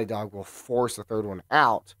Naughty Dog will force a third one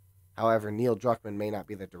out. However, Neil Druckmann may not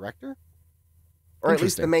be the director. Or at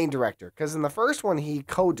least the main director. Because in the first one, he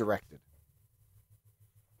co-directed.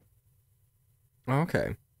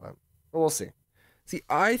 Okay. But we'll see. See,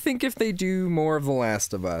 I think if they do more of The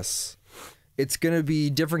Last of Us, it's going to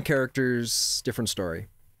be different characters, different story.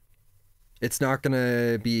 It's not going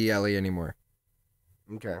to be Ellie anymore.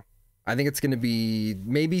 Okay. I think it's going to be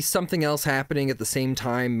maybe something else happening at the same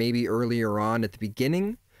time, maybe earlier on at the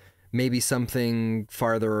beginning, maybe something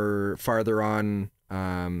farther on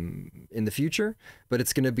in the future, but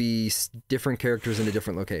it's going to be different characters in a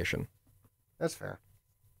different location. That's fair.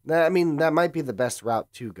 I mean, that might be the best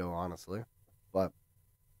route to go, honestly. But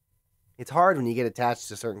it's hard when you get attached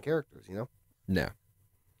to certain characters, you know? No.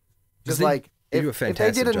 Just like, if they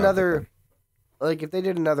did another... Like, if they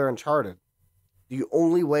did another Uncharted, the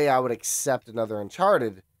only way I would accept another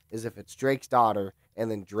Uncharted is if it's Drake's daughter, and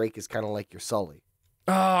then Drake is kind of like your Sully.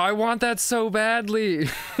 Oh, I want that so badly.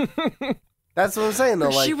 That's what I'm saying, though.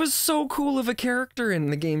 Like, she was so cool of a character in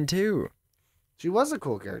the game, too. She was a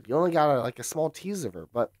cool character. You only got a small tease of her,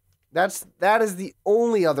 but that is the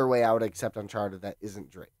only other way I would accept Uncharted that isn't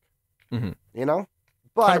Drake. Mm-hmm. You know?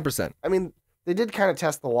 But, 100%. I mean, they did kind of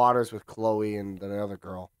test the waters with Chloe and the other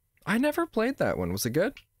girl. I never played that one. Was it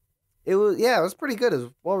good? It was pretty good. It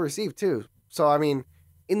was well received too. So I mean,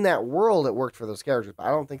 in that world, it worked for those characters. But I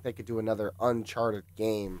don't think they could do another Uncharted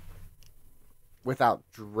game without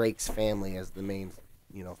Drake's family as the main,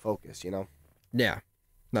 focus, Yeah.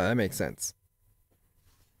 No, that makes sense.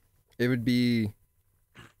 It would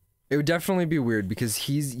definitely be weird because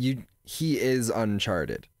he is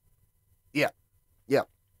Uncharted. Yeah. Yeah.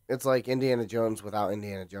 It's like Indiana Jones without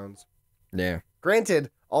Indiana Jones. Yeah. Granted,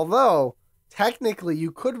 although technically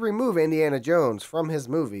you could remove Indiana Jones from his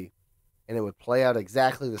movie and it would play out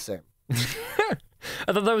exactly the same.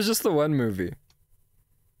 I thought that was just the one movie.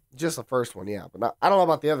 Just the first one, yeah. But I don't know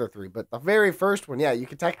about the other three, but the very first one, yeah, you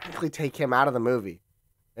could technically take him out of the movie.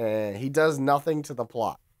 And he does nothing to the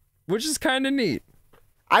plot. Which is kind of neat.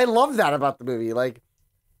 I love that about the movie. Like,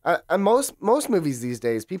 most movies these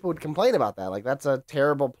days, people would complain about that. Like, that's a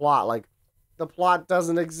terrible plot. Like, the plot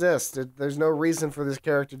doesn't exist. There's no reason for this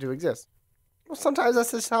character to exist. Well, sometimes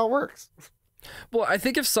that's just how it works. Well, I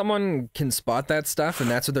think if someone can spot that stuff and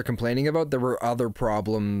that's what they're complaining about, there were other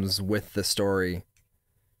problems with the story.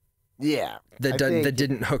 Yeah. That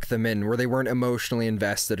didn't hook them in, where they weren't emotionally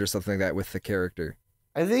invested or something like that with the character.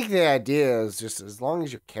 I think the idea is just as long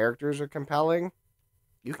as your characters are compelling,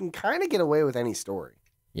 you can kind of get away with any story.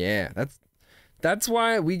 Yeah, that's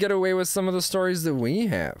why we get away with some of the stories that we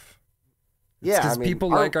have. Because people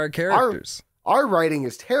like our characters. Our writing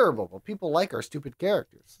is terrible, but people like our stupid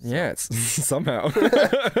characters. So. Yeah, it's somehow.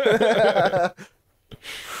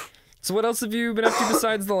 So what else have you been up to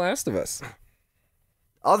besides The Last of Us?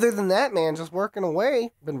 Other than that, man, just working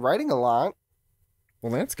away. Been writing a lot.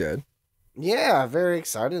 Well, that's good. Yeah, very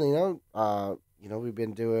excited. We've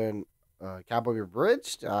been doing Cowboy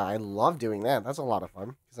Bridged. I love doing that. That's a lot of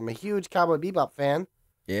fun because I'm a huge Cowboy Bebop fan.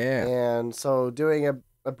 Yeah. And so doing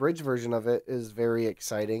a bridge version of it is very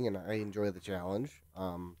exciting, and I enjoy the challenge.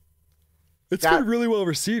 It's been really well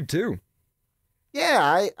received too.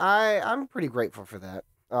 Yeah, I'm pretty grateful for that.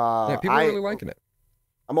 Yeah, people are really liking it.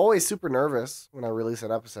 I'm always super nervous when I release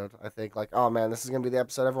an episode. I think like, oh man, this is gonna be the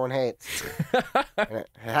episode everyone hates. And it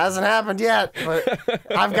hasn't happened yet, but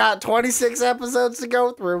I've got 26 episodes to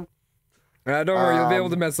go through. Don't worry, you'll be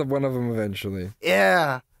able to mess up one of them eventually.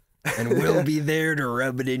 Yeah. And we'll be there to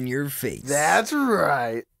rub it in your face. That's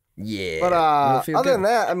right. Yeah. But other than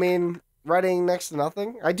that, I mean, writing next to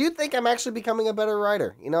nothing. I do think I'm actually becoming a better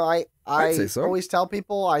writer. I say so. always tell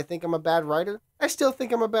people I think I'm a bad writer. I still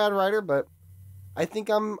think I'm a bad writer, but I think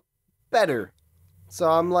I'm better. So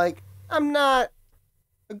I'm like, I'm not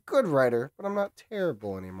a good writer, but I'm not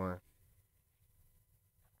terrible anymore.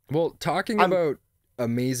 Well, talking about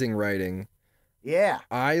amazing writing. Yeah.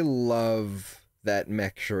 I love that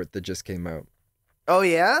mech short that just came out. Oh,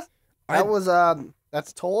 yeah?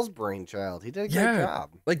 That's Toll's brainchild. He did a great job.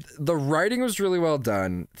 Like, the writing was really well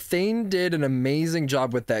done. Thane did an amazing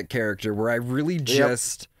job with that character where I really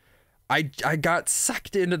just... I got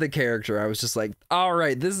sucked into the character. I was just like, all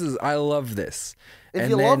right, I love this. If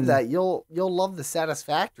you love that, you'll love the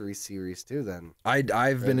Satisfactory series too then.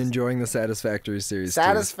 I've been enjoying the Satisfactory series too.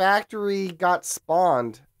 Satisfactory got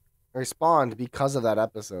spawned because of that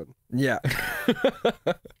episode. Yeah.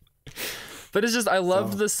 But it's just, I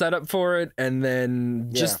loved the setup for it, and then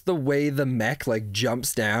just the way the mech like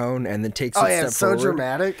jumps down and then takes a step forward. It's so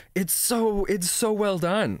dramatic. It's so well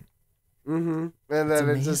done. Mm-hmm. And then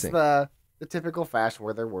it's just the typical fashion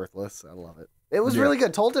where they're worthless. I love it. It was really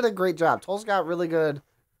good. Toll did a great job. Toll's got really good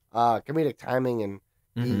comedic timing,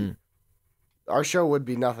 and our show would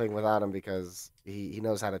be nothing without him because he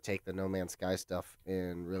knows how to take the No Man's Sky stuff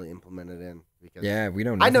and really implement it in. Because we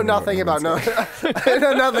don't. I know nothing about No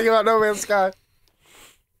Man's Sky.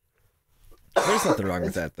 There's nothing wrong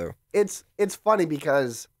with that though. It's funny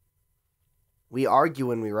because we argue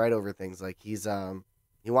when we write over things. Like he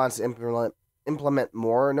wants to implement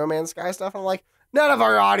more No Man's Sky stuff. I'm like, none of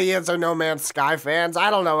our audience are No Man's Sky fans.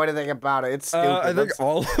 I don't know anything about it. It's stupid. I think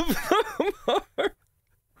all of them are.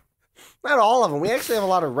 Not all of them. We actually have a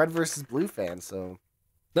lot of Red versus Blue fans. So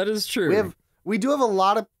that is true. We do have a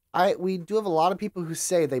lot of people who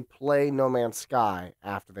say they play No Man's Sky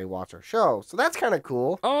after they watch our show. So that's kind of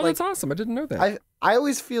cool. Oh, that's awesome. I didn't know that. I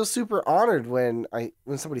always feel super honored when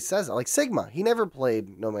somebody says that. Like Sigma, he never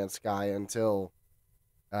played No Man's Sky until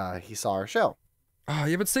he saw our show. Oh,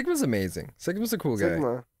 yeah, but Sigma's amazing. Sigma's a cool guy.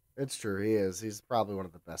 Sigma, it's true. He is. He's probably one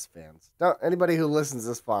of the best fans. Anybody who listens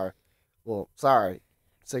this far, well, sorry,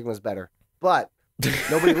 Sigma's better. But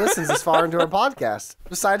nobody listens this far into our podcast,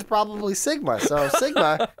 besides probably Sigma. So,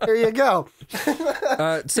 Sigma, here you go.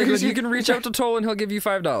 Sigma, you can reach out to Toll and he'll give you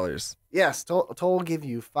 $5. Yes, Toll will give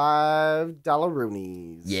you $5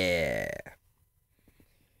 roonies. Yeah.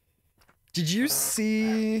 Did you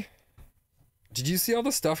see all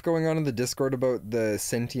the stuff going on in the Discord about the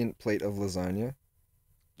sentient plate of lasagna?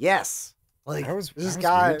 Yes. Like, this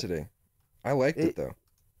guy weird today. I liked it though.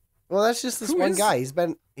 Well, that's just this one guy. He's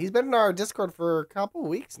been in our Discord for a couple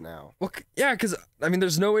weeks now. Well, yeah, because I mean,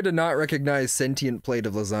 there's no way to not recognize Sentient Plate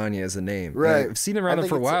of Lasagna as a name. Right. I've seen him around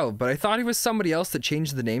for a while, but I thought he was somebody else that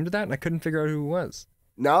changed the name to that, and I couldn't figure out who it was.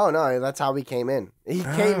 No, that's how he came in. He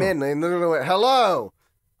came in and literally went, "Hello,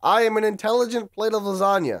 I am an intelligent plate of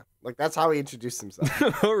lasagna." Like, that's how he introduced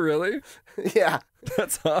himself. Oh, really? Yeah.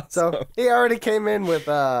 That's awesome. So he already came in with,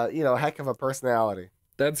 heck of a personality.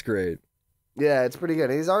 That's great. Yeah, it's pretty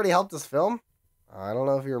good. He's already helped us film. I don't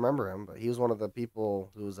know if you remember him, but he was one of the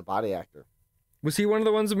people who was a body actor. Was he one of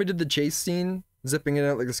the ones when we did the chase scene, zipping it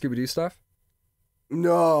out like the Scooby-Doo stuff?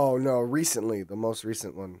 No, recently. The most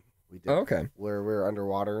recent one we did. Oh, okay. Where we're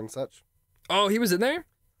underwater and such. Oh, he was in there?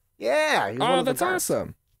 Yeah. He was one of the that's parts.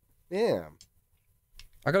 awesome. Yeah.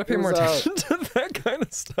 I gotta pay more attention to that kind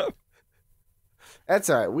of stuff. That's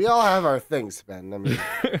all right. We all have our things, Ben. I mean,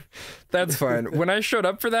 that's fine. When I showed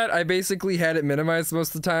up for that, I basically had it minimized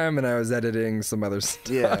most of the time, and I was editing some other stuff.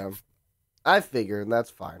 Yeah, I figured, and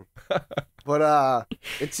that's fine. But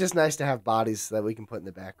it's just nice to have bodies that we can put in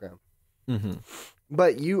the background. Mm-hmm.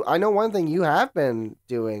 But I know one thing you have been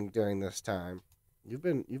doing during this time. You've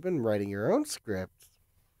been writing your own script.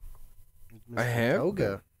 I have.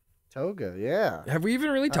 Toga, yeah. Have we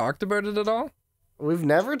even really talked about it at all? We've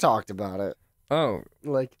never talked about it. Oh,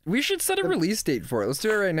 like we should set a release date for it. Let's do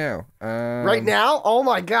it right now. Right now? Oh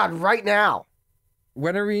my God! Right now.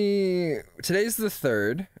 When are we? Today's the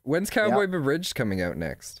 3rd. When's Cowboy Bebridged coming out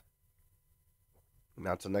next?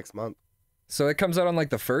 Not till next month. So it comes out on like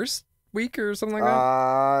the first week or something like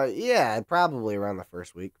that? Yeah, probably around the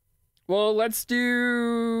first week. Well, let's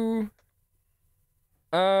do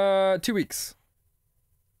 2 weeks.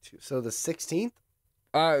 So the 16th?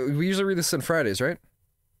 We usually read this on Fridays, right?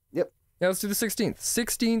 Yep. Yeah, let's do the 16th.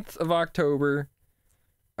 16th of October.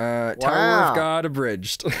 Tower of God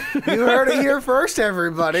Abridged. You heard it here first,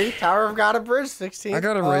 everybody. Tower of God Abridged, 16th. I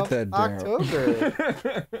gotta write that down.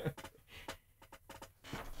 October.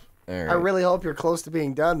 All right. I really hope you're close to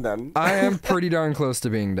being done then. I am pretty darn close to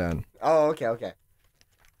being done. Oh, okay.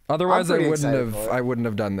 Otherwise, I wouldn't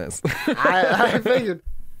have done this. I figured.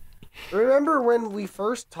 Remember when we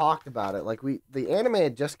first talked about it? Like the anime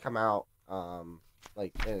had just come out, and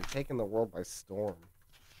it had taken the world by storm.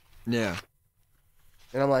 Yeah.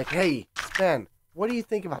 And I'm like, "Hey, Spen, what do you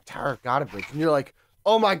think about Tower of God Abridged?" And you're like,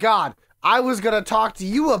 "Oh my God, I was gonna talk to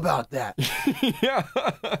you about that." Yeah.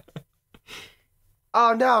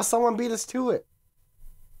 Oh no, someone beat us to it.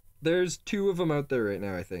 There's 2 of them out there right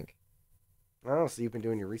now, I think. Oh, so you've been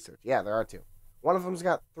doing your research. Yeah, there are 2. One of them's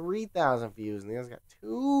got 3,000 views, and the other's got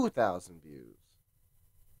 2,000 views.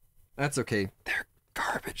 That's okay. They're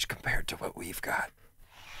garbage compared to what we've got.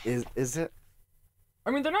 Is it? I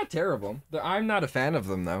mean, they're not terrible. I'm not a fan of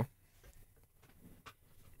them, though.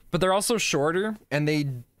 But they're also shorter, and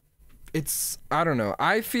I don't know.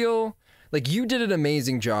 I feel like you did an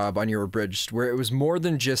amazing job on your Abridged, where it was more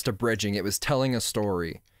than just abridging. It was telling a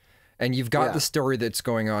story. And you've got the story that's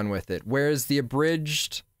going on with it. Whereas the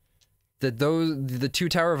Abridged, the 2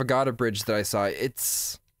 Tower of God Abridged that I saw,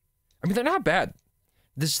 they're not bad.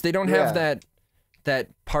 They don't have that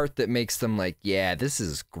part that makes them like, yeah, this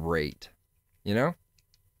is great. You know?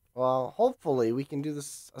 Well, hopefully we can do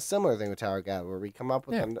a similar thing with Tower of God, where we come up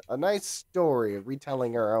with a nice story of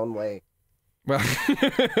retelling our own way. Well,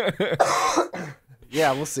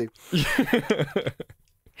 yeah, we'll see.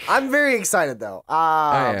 I'm very excited though.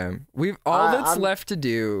 I am. All that's left to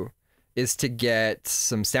do is to get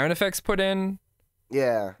some sound effects put in.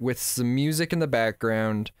 Yeah. With some music in the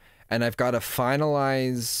background, and I've got to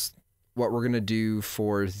finalize what we're gonna do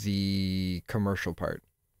for the commercial part.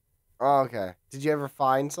 Oh, okay. Did you ever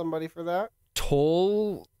find somebody for that?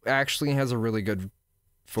 Toll actually has a really good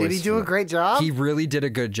voice. Did he do a great job? He really did a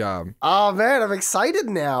good job. Oh man, I'm excited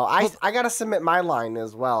now. I gotta submit my line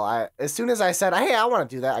as well. As soon as I said, "Hey, I want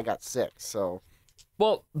to do that," I got sick. So,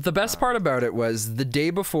 well, the best part about it was the day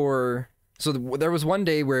before. So there was one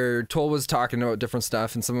day where Toll was talking about different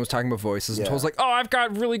stuff, and someone was talking about voices, and Toll's like, "Oh, I've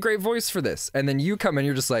got really great voice for this," and then you come in,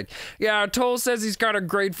 you're just like, "Yeah, Toll says he's got a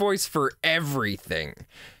great voice for everything."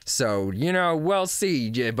 So, we'll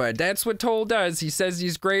see, but that's what Toll does. He says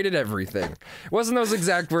he's great at everything. It wasn't those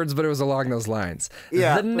exact words, but it was along those lines.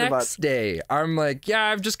 Yeah. The next day, I'm like, yeah,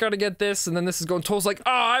 I've just got to get this, and then this is going. Toll's like,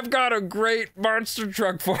 oh, I've got a great monster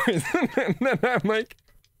truck voice. And then I'm like,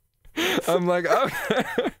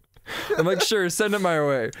 okay. I'm like, sure, send it my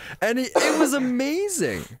way. And it was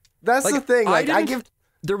amazing. That's the thing. Like,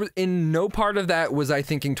 there was in no part of that was I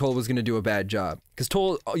thinking Toll was going to do a bad job, because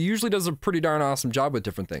Toll usually does a pretty darn awesome job with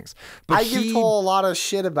different things. But I give Toll a lot of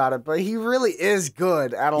shit about it, but he really is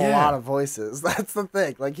good at a lot of voices. That's the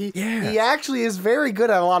thing. Like he actually is very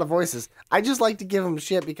good at a lot of voices. I just like to give him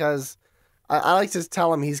shit because I like to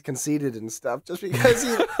tell him he's conceited and stuff, just because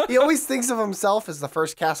he always thinks of himself as the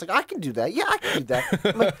first cast. Like, I can do that. Yeah, I can do that.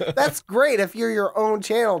 I'm like, that's great if you're your own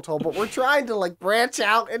channel, Toll, but we're trying to like branch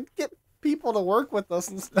out and get people to work with us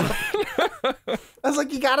and stuff. I was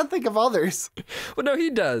like, you got to think of others. Well, no, he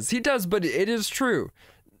does, but it is true.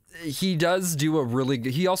 He does do a really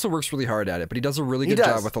good, he also works really hard at it, but he does a really good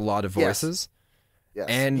job with a lot of voices. Yes.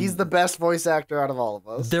 And he's the best voice actor out of all of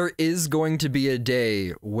us. There is going to be a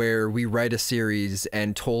day where we write a series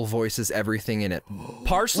and Toll voices everything in it.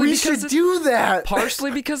 Partially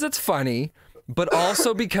because it's funny, but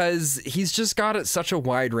also because he's just got such a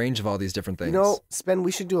wide range of all these different things. You know, Spen,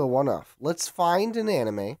 we should do a one-off. Let's find an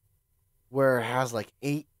anime where it has like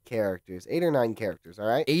 8 or 9 characters, all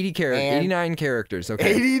right? 89 characters,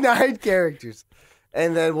 okay. 89 characters.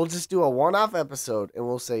 And then we'll just do a one-off episode, and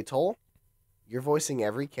we'll say, Toll, you're voicing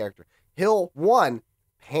every character. He'll,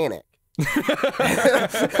 panic.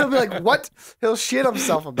 He'll be like, what? He'll shit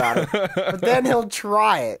himself about it. But then he'll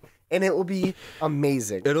try it, and it will be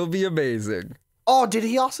amazing. It'll be amazing. Oh, did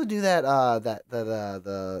he also do that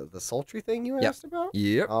the sultry thing you asked about?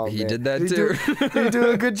 Yep, oh, he did that too. Did he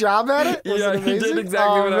do a good job at it? Was it he did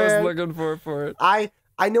exactly what I was looking for it. I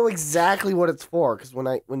know exactly what it's for, because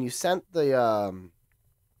when you sent the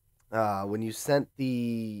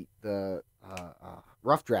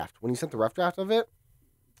rough draft, when you sent the rough draft of it,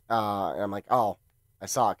 and I'm like, oh, I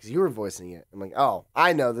saw it because you were voicing it. I'm like, oh,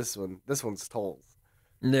 I know this one. This one's Toll's.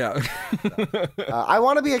 Yeah. I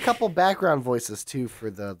want to be a couple background voices too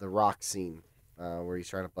for the rock scene where he's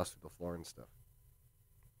trying to bust through the floor and stuff.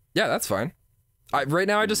 Yeah, that's fine. Right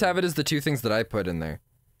now I just have it as the 2 things that I put in there.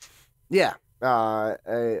 Yeah. I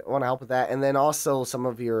want to help with that, and then also some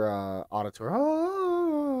of your auditory. I'd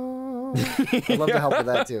love to help with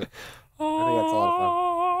that too. I think that's a lot of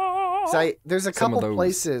fun. So there's a couple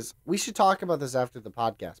places we should talk about this after the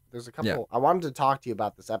podcast. But there's a couple. Yeah. I wanted to talk to you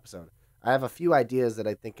about this episode. I have a few ideas that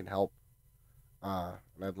I think can help, and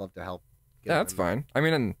I'd love to help. Yeah, that's fine. I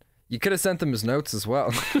mean, you could have sent them as notes as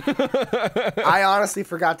well. I honestly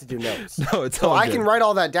forgot to do notes. No, it's all good. I can write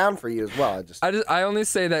all that down for you as well. I only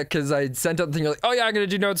say that because I sent out the thing. You're like, oh yeah, I'm gonna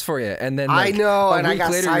do notes for you, and then I know, and a week I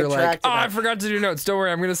got later you're like, oh, I I forgot to do notes. Don't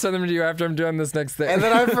worry, I'm gonna send them to you after I'm done this next thing. And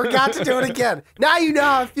then I forgot to do it again. Now you know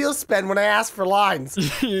how it feels, Spen, when I ask for lines.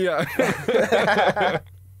 Yeah.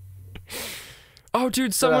 Oh,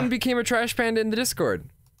 dude, someone became a trash panda in the Discord.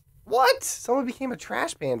 What? Someone became a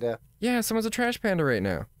trash panda? Yeah, someone's a trash panda right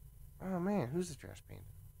now. Oh, man. Who's the trash panda?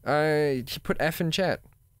 He put F in chat.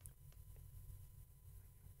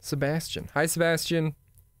 Sebastian. Hi, Sebastian.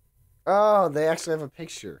 Oh, they actually have a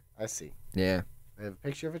picture. I see. Yeah. They have a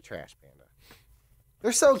picture of a trash panda.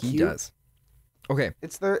 They're so cute. He does. Okay.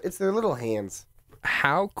 It's their little hands.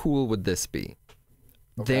 How cool would this be?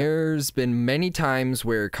 Okay. There's been many times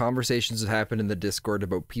where conversations have happened in the Discord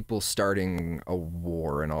about people starting a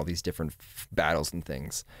war and all these different battles and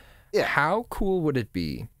things. Yeah. How cool would it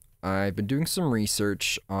be? I've been doing some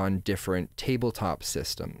research on different tabletop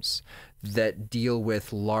systems that deal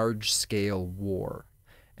with large-scale war.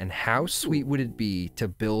 And how sweet would it be to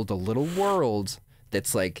build a little world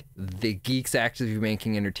that's like the Geeks actively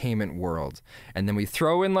making entertainment world, and then we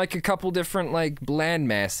throw in like a couple different like land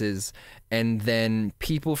masses, and then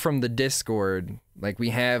people from the Discord, like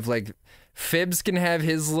we have like Fibs can have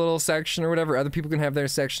his little section or whatever, other people can have their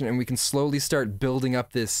section, and we can slowly start building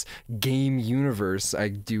up this game universe, I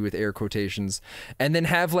do with air quotations, and then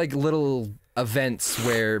have like little events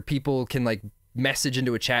where people can like message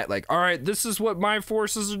into a chat like, all right, this is what my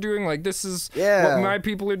forces are doing, like this is what my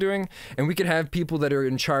people are doing, and we could have people that are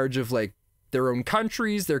in charge of like their own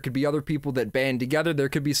countries. There could be other people that band together. There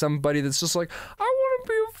could be somebody that's just like, I want to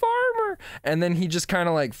be a farmer, and then he just kind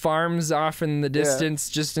of like farms off in the distance,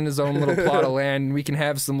 just in his own little plot of land, and we can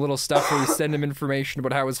have some little stuff where we send him information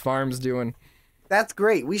about how his farm's doing. That's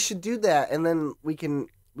great. We should do that, and then we can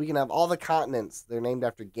have all the continents, they're named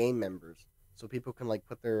after game members, so people can like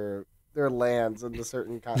put their lands into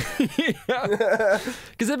certain continents. Yeah.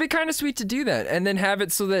 Because that'd be kind of sweet to do that, and then have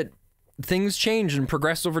it so that things change and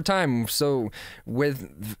progress over time. So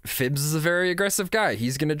with Fibs is a very aggressive guy.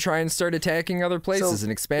 He's going to try and start attacking other places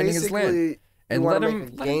and expanding his land. And let him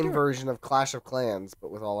make a game version of Clash of Clans,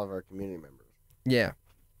 but with all of our community members. Yeah.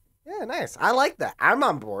 Yeah, nice. I like that. I'm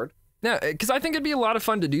on board. Yeah, because I think it'd be a lot of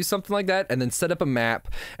fun to do something like that, and then set up a map,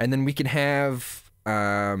 and then we can have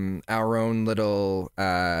our own little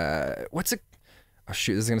Oh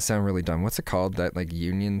shoot, this is gonna sound really dumb. What's it called? That like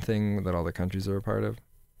union thing that all the countries are a part of?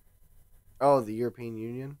 Oh, the European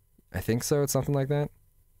Union? I think so. It's something like that.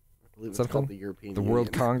 I believe it's called the European The Union.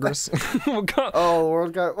 World Congress. Oh, the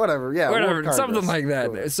World Congress. Whatever. Yeah. Whatever. World Something Congress. like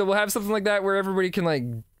that. Cool. So we'll have something like that where everybody can like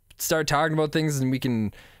start talking about things, and we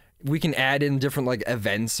can add in different like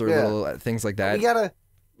events or little things like that.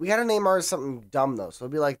 We gotta name ours something dumb though. So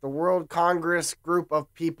it'll be like the World Congress Group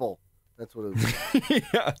of People. That's what it would be.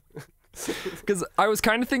 Yeah. Because I was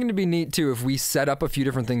kind of thinking it'd be neat too if we set up a few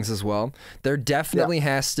different things as well. There definitely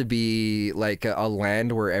has to be like a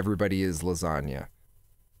land where everybody is lasagna.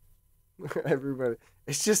 Everybody.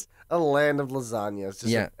 It's just a land of lasagna. It's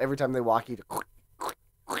just like every time they walk, you.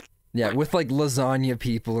 Yeah, with like lasagna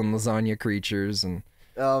people and lasagna creatures, and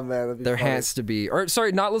oh man, that'd be there funny. has to be, or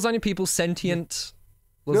sorry, not lasagna people, sentient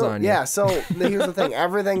lasagna. No, yeah. So here's the thing: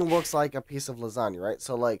 everything looks like a piece of lasagna, right?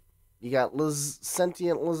 So like you got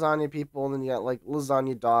sentient lasagna people, and then you got like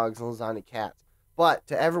lasagna dogs and lasagna cats. But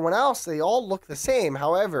to everyone else, they all look the same.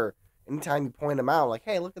 However, anytime you point them out, like,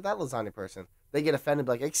 hey, look at that lasagna person, they get offended,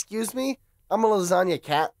 like, excuse me, I'm a lasagna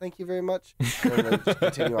cat, thank you very much. And then they just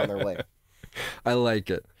continue on their way. I like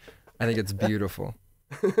it. I think it's beautiful.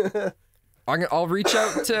 I'll reach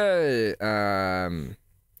out to.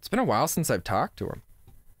 It's been a while since I've talked to him.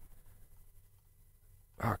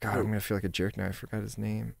 Oh God, I'm gonna feel like a jerk now. I forgot his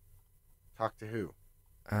name. Talk to who?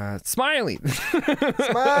 Smiley.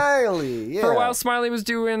 Smiley. Yeah. For a while, Smiley was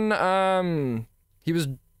doing. He was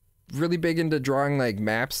really big into drawing like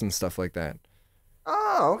maps and stuff like that.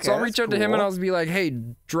 Oh, okay. So I'll reach out to him and I'll be like, "Hey,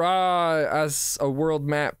 draw us a world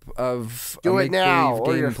map of do a it now,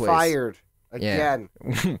 or you're place." fired again.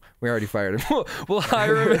 Yeah. We already fired him. We'll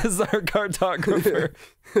hire him as our cartographer.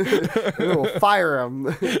 We'll fire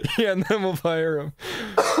him. Yeah, and then we'll fire him.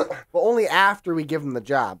 But only after we give him the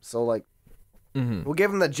job. So like, we'll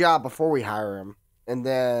give him the job before we hire him, and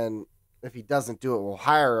then if he doesn't do it, we'll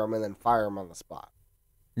hire him and then fire him on the spot.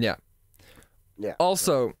 Yeah. Yeah.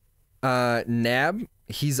 Also, Nab,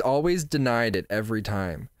 he's always denied it every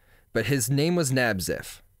time, but his name was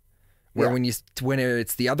Nabzif. Where when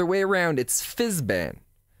it's the other way around, it's Fizban.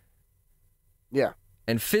 Yeah.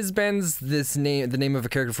 And Fizban's the name of a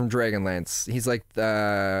character from Dragonlance. He's like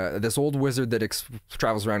this old wizard that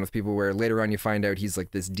travels around with people, where later on you find out he's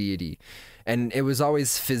like this deity. And it was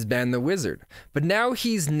always Fizban the wizard. But now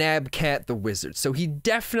he's Nabcat the wizard. So he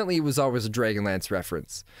definitely was always a Dragonlance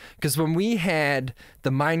reference. Because when we had the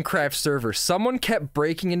Minecraft server, someone kept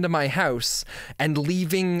breaking into my house and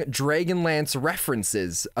leaving Dragonlance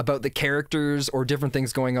references about the characters or different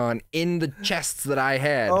things going on in the chests that I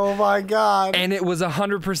had. Oh my God. And it was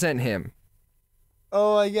 100% him.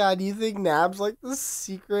 Oh my God. Do you think Nab's like the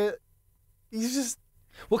secret? He's just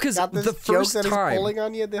because got this the first joke that time he's pulling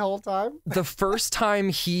on you the whole time. The first time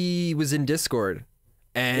he was in Discord,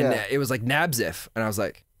 and it was like Nabzif, and I was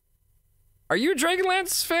like, "Are you a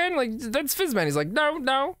Dragonlance fan? Like that's Fizzman." He's like, "No."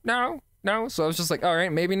 So I was just like, "All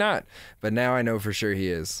right, maybe not." But now I know for sure he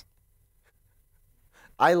is.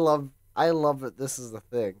 I love that this is the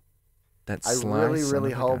thing. I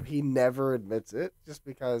really hope he never admits it, just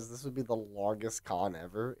because this would be the longest con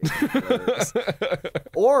ever.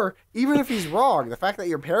 Or even if he's wrong, the fact that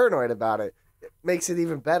you're paranoid about it makes it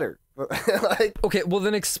even better. Like, okay, well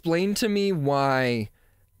then explain to me why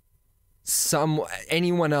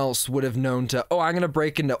anyone else would have known to, I'm gonna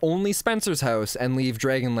break into only Spencer's house and leave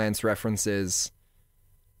Dragonlance references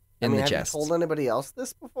in the chest. Have you told anybody else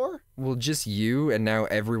this before? Well, just you, and now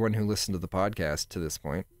everyone who listened to the podcast to this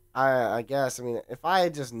point. I guess. I mean, if I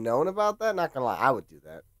had just known about that, not gonna lie, I would do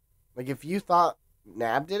that. Like, if you thought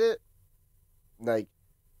Nab did it, like,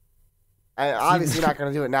 I'm obviously not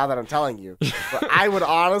gonna do it now that I'm telling you. But I would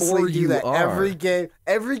honestly do that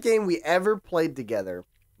every game we ever played together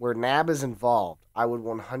where Nab is involved. I would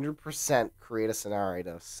 100% create a scenario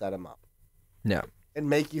to set him up. No. And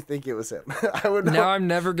make you think it was him. I would. Now I'm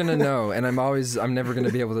never gonna know, and I'm never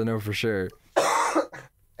gonna be able to know for sure.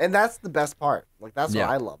 And that's the best part. Like, that's what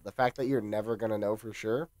I love. The fact that you're never going to know for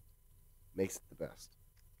sure makes it the best.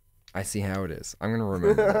 I see how it is. I'm going to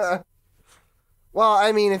remember this. Well,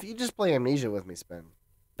 I mean, if you just play Amnesia with me, Spen,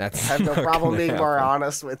 I have no problem being more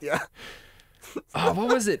honest with you. What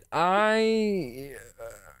was it?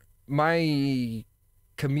 My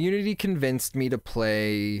community convinced me to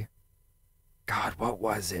play... God, what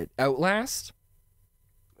was it? Outlast?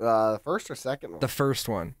 The first or second one? The first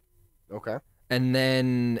one. Okay. And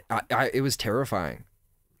then it was terrifying.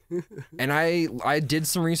 And I did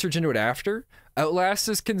some research into it after. Outlast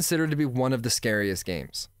is considered to be one of the scariest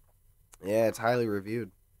games. Yeah, it's highly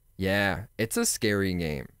reviewed. Yeah, it's a scary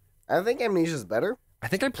game. I think Amnesia's better. I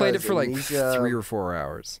think I played it for like 3 or 4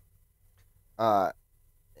 hours.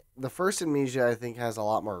 the first Amnesia, I think, has a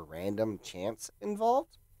lot more random chance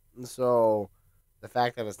involved. And so the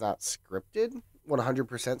fact that it's not scripted, 100%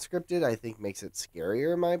 scripted, I think makes it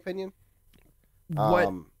scarier, in my opinion.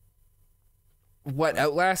 What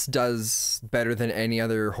Outlast does better than any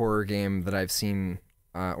other horror game that I've seen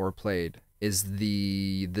or played is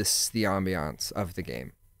the ambiance of the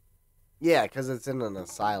game. Yeah, because it's in an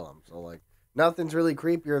asylum, so like nothing's really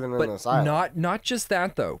creepier than an asylum. Not just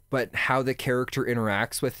that though, but how the character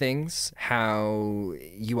interacts with things, how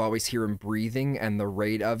you always hear him breathing and the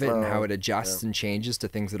rate of it, and how it adjusts and changes to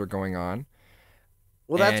things that are going on.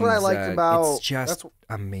 Well, that's what I liked about. It's just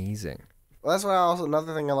amazing. Well, that's what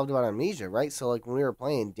another thing I loved about Amnesia, right? So like when we were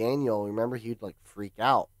playing, Daniel, remember he'd like freak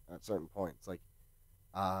out at certain points. Like,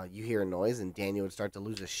 you hear a noise and Daniel would start to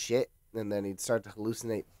lose his shit, and then he'd start to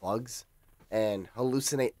hallucinate bugs and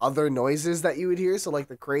hallucinate other noises that you would hear. So like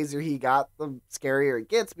the crazier he got, the scarier it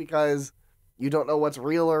gets because you don't know what's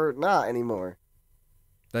real or not anymore.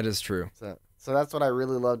 That is true. So that's what I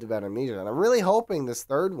really loved about Amnesia, and I'm really hoping this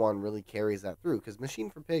third one really carries that through, because Machine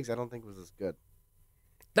for Pigs I don't think was as good.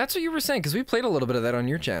 That's what you were saying, because we played a little bit of that on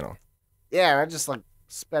your channel. Yeah, and I just like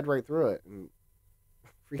sped right through it and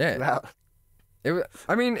freaked it out. It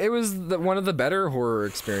was one of the better horror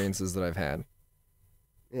experiences that I've had.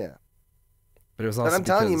 Yeah. But it was also But I'm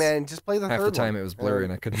telling you, man, just play the third one. Half the time it was blurry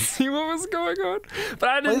and I couldn't see what was going on. But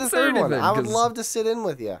I didn't say anything. One. I would love to sit in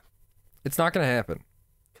with you. It's not going to happen.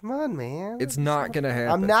 Come on, man. It's not going to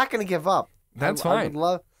happen. I'm not going to give up. That's fine. I would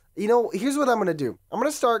love... You know, here's what I'm going to do. I'm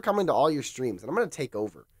going to start coming to all your streams, and I'm going to take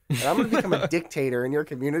over. And I'm going to become a dictator in your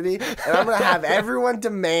community, and I'm going to have everyone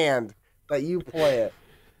demand that you play it.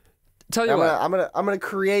 Tell you what. I'm going to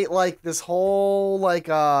create like this whole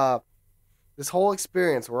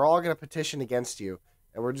experience. We're all going to petition against you,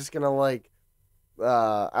 and we're just going to like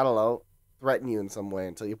I don't know, threaten you in some way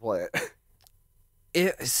until you play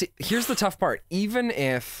it. Here's the tough part. Even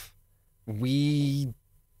if we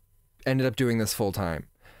ended up doing this full time,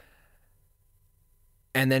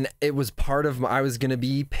 and then it was part of I was going to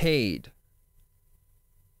be paid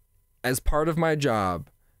as part of my job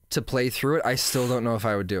to play through it, I still don't know if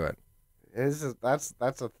I would do it.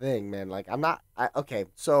 That's a thing, man. Like okay,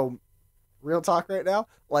 so real talk right now,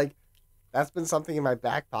 like that's been something in my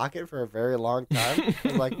back pocket for a very long time.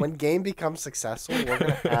 Like when game becomes successful, we're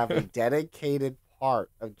going to have a dedicated part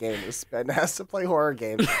of game where Spen has to play horror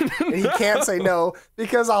games, and he can't say no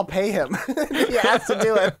because I'll pay him. He has to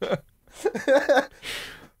do it.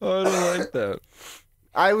 Oh, I don't like that.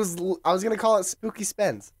 I was gonna call it Spooky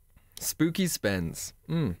Spens. Spooky Spens.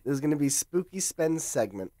 It was gonna be Spooky Spens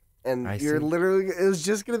segment, and it was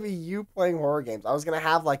just gonna be you playing horror games. I was gonna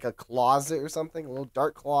have like a closet or something, a little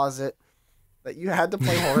dark closet that you had to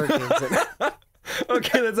play horror games in.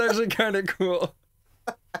 Okay, that's actually kind of cool.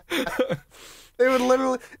 It would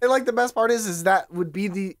literally, and like the best part is that it'd be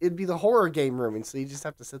the horror game room, and so you just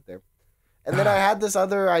have to sit there. And then I had this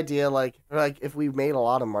other idea, like if we made a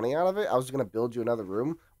lot of money out of it, I was gonna build you another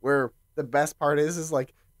room where the best part is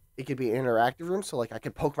like it could be an interactive room, so like I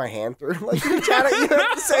could poke my hand through, like chat at you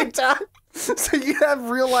at the same time, so you have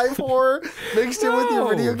real life horror mixed in with your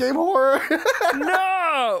video game horror.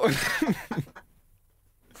 No.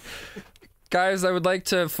 Guys, I would like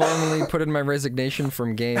to formally put in my resignation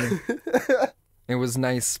from game. It was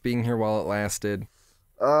nice being here while it lasted.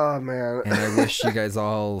 Oh, man. And I wish you guys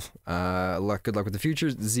all good luck with the future.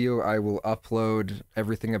 Zeo, I will upload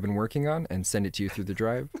everything I've been working on and send it to you through the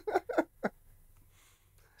drive.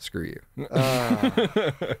 Screw you.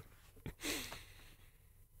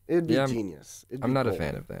 It'd be genius. I'm not a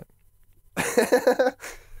fan of that.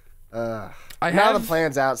 Now the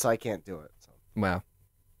plan's out, so I can't do it. So. Well,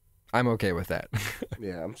 I'm okay with that.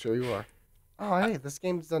 Yeah, I'm sure you are. Oh, hey, this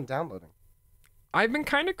game's done downloading. I've been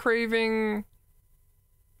kind of craving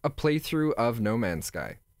a playthrough of No Man's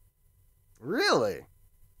Sky. Really?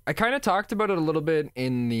 I kind of talked about it a little bit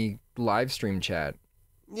in the live stream chat.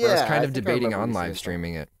 Yeah, I was kind of debating on live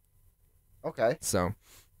streaming it. Okay. So,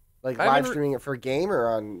 like live streaming it for game or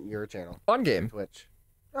on your channel? On game. Twitch.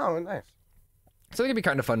 Oh, nice. So it'd be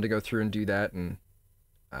kind of fun to go through and do that and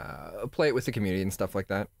play it with the community and stuff like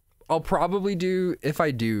that. I'll probably do if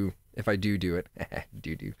I do it.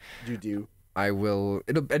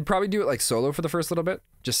 I'd probably do it like solo for the first little bit,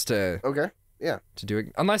 just to to do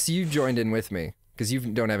it. Unless you joined in with me, because you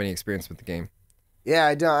don't have any experience with the game. Yeah,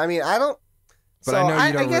 I don't. I mean, I don't. But I know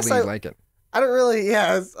you don't really like it. I don't really.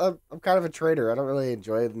 Yeah, I'm kind of a traitor. I don't really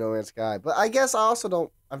enjoy No Man's Sky, but I guess I also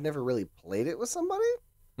don't. I've never really played it with somebody,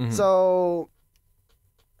 so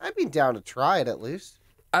I'd be down to try it at least.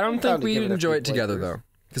 I don't think we'd enjoy it together though,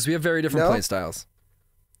 because we have very different play styles.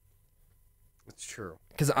 It's true.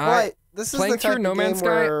 Because this is playing the type through No of Man's game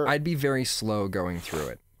Sky, where... I'd be very slow going through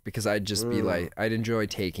it because I'd just be like, I'd enjoy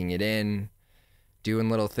taking it in, doing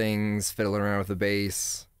little things, fiddling around with the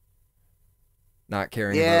base, not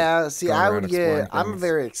caring about. Yeah, see, going I around would exploring get... I'm things.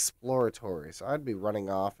 very exploratory, so I'd be running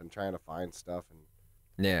off and trying to find stuff. And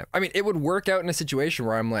Yeah, I mean, it would work out in a situation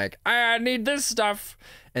where I'm like, I need this stuff,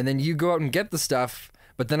 and then you go out and get the stuff,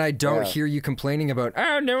 but then I don't hear you complaining about,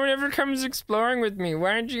 oh, no one ever comes exploring with me.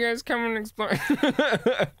 Why don't you guys come and explore?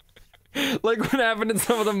 Like what happened in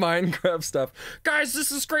some of the Minecraft stuff. Guys,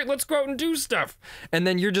 this is great. Let's go out and do stuff. And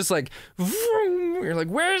then you're just like, vroom. You're like,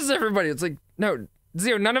 where's everybody? It's like, no,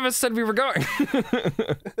 Zeo, none of us said we were going.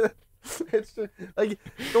 It's just, like,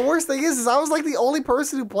 the worst thing is I was like the only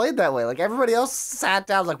person who played that way. Like, everybody else sat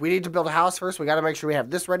down, like, we need to build a house first. We got to make sure we have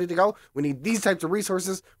this ready to go. We need these types of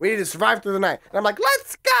resources. We need to survive through the night. And I'm like,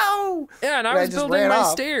 let's go. Yeah, and I was just building ran my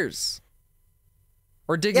off. stairs.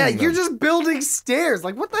 Or digging Yeah, them. you're just building stairs.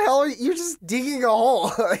 Like, what the hell are you? You're just digging a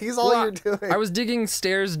hole. He's all you're doing. I was digging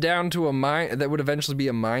stairs down to a mine that would eventually be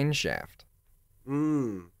a mine shaft.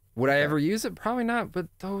 Would I ever use it? Probably not. But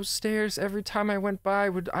those stairs, every time I went by,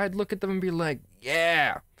 I'd look at them and be like,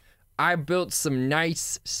 yeah, I built some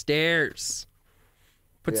nice stairs.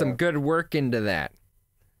 Put some good work into that.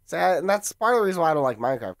 So, and that's part of the reason why I don't like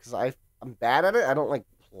Minecraft, because I'm bad at it. I don't like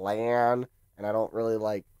plan, and I don't really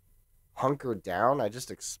like hunker down. I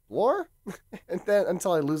just explore, and then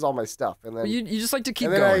until I lose all my stuff, and then You just like to keep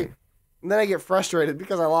and then going. and then I get frustrated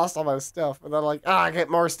because I lost all my stuff, and then I'm like, I get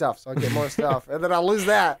more stuff, so I get more stuff, and then I'll lose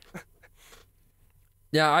that.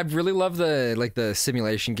 Yeah, I really love the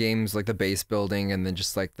simulation games, like the base building, and then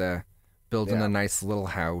just like the building a nice little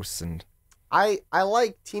house. And I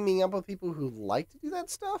like teaming up with people who like to do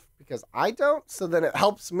that stuff because I don't, so then it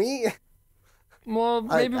helps me. Well,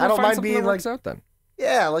 maybe I we'll don't find mind something being that works out then.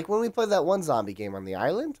 Yeah, like when we played that one zombie game on the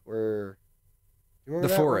island, where you remember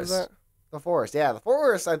The that? What was forest. that? The forest, yeah, the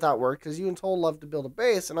forest. I thought worked because you and Toll loved to build a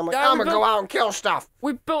base, and I'm like, Yeah, I'm we gonna go out and kill stuff.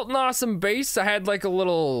 We built an awesome base. I had like a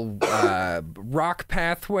little rock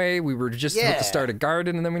pathway. We were just about to start a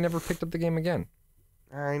garden, and then we never picked up the game again.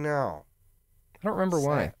 I know. I don't remember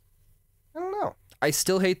why. I don't know. I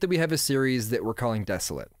still hate that we have a series that we're calling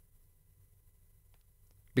Desolate.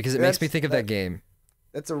 Because it makes me think of that game.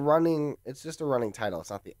 It's just a running title. It's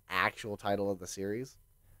not the actual title of the series.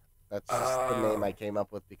 That's just the name I came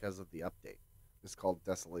up with because of the update. It's called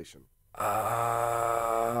Desolation.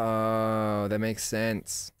 Oh, that makes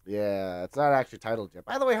sense. Yeah, it's not actually titled yet.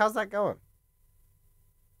 By the way, how's that going?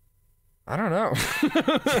 I don't know.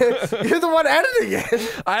 You're the one editing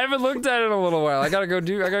it. I haven't looked at it in a little while. I gotta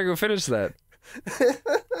go finish that.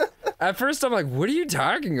 At first, I'm like, what are you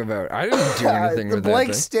talking about? I didn't do anything with that. The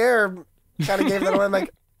blank thing. stare kind of gave that away. I'm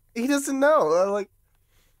like, he doesn't know. I'm like,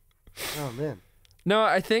 oh, man. No,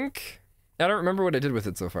 I don't remember what I did with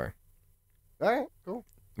it so far. All right, cool.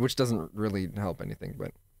 Which doesn't really help anything,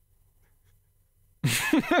 but...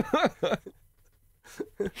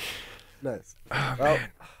 Nice. Oh, man.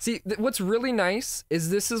 See, what's really nice is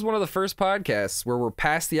this is one of the first podcasts where we're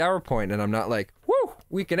past the hour point and I'm not like, whoo,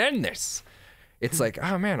 we can end this. It's like,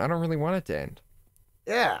 oh man, I don't really want it to end.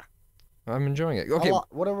 Yeah. I'm enjoying it. Okay.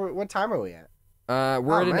 What time are we at?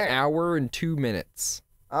 We're at an hour and 2 minutes.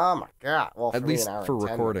 Oh my god. Well, At least for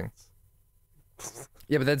recording. Minutes.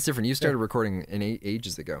 Yeah, but that's different. You started recording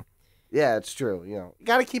ages ago. Yeah, it's true. You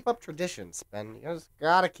gotta keep up traditions, Ben. You just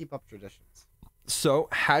gotta keep up traditions. So,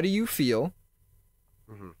 how do you feel?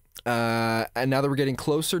 And now that we're getting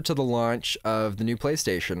closer to the launch of the new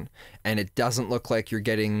PlayStation, and it doesn't look like you're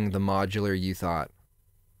getting the modular you thought.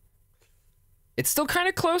 It's still kind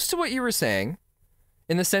of close to what you were saying,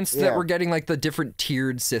 in the sense that we're getting like the different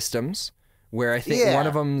tiered systems, where I think one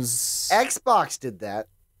of them's Xbox did that.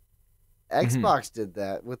 Xbox did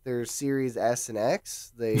that with their Series S and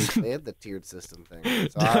X. They had the tiered system thing.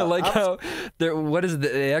 So I like how what is it, the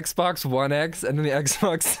Xbox One X and then the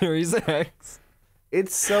Xbox Series X?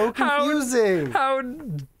 It's so confusing. How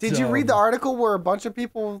did you read the article where a bunch of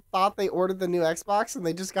people thought they ordered the new Xbox and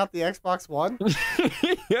they just got the Xbox One?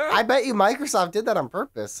 Yeah. I bet you Microsoft did that on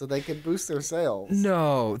purpose so they could boost their sales.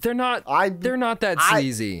 No, they're not. They're not that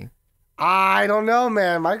sleazy. I don't know,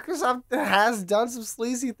 man. Microsoft has done some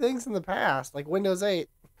sleazy things in the past, like Windows 8.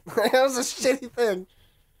 That was a shitty thing.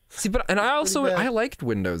 See, I liked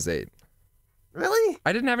Windows 8. Really?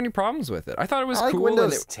 I didn't have any problems with it. I thought it was I like cool.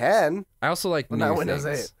 Windows 10. I also like new not things. Windows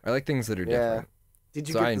 8. I like things that are different. Did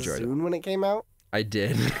you So I get the enjoyed Zune when it came out? I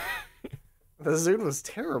did. The Zune was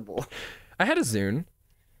terrible. I had a Zune.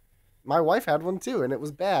 My wife had one too, and it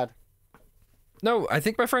was bad. No, I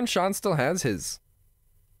think my friend Sean still has his.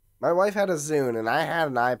 My wife had a Zune, and I had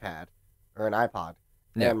an iPad, or an iPod.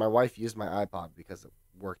 Yeah. And my wife used my iPod because it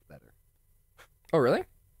worked better. Oh, really?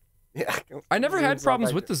 Yeah. I never had Zune's not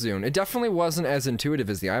problems that with the Zune. It definitely wasn't as intuitive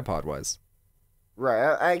as the iPod was.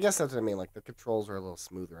 Right. I guess that's what I mean. Like, the controls are a little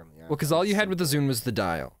smoother on the iPod. Well, because all you had with the Zune was the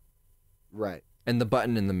dial. Right. And the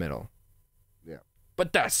button in the middle. Yeah.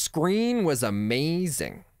 But the screen was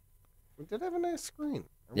amazing. It did have a nice screen.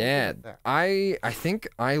 Yeah. I think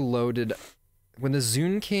I loaded... When the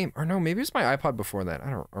Zune came... Or no, maybe it was my iPod before that. I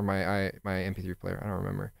don't... Or my MP3 player. I don't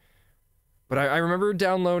remember. But I remember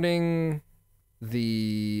downloading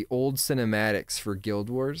the old cinematics for Guild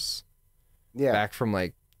Wars. Yeah. Back from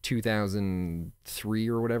like 2003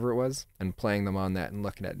 or whatever it was, and playing them on that and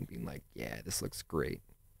looking at it and being like, yeah, this looks great.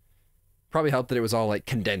 Probably helped that it was all like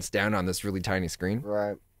condensed down on this really tiny screen.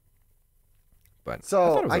 Right. But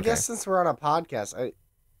so I I guess since we're on a podcast,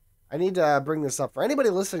 I need to bring this up for anybody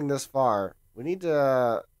listening this far. We need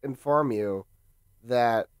to inform you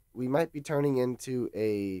that we might be turning into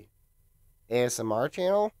a ASMR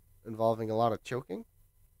channel involving a lot of choking.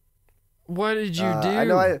 What did you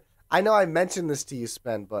do? I know I mentioned this to you,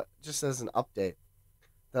 Spen, but just as an update,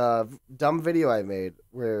 the dumb video I made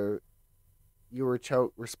where you were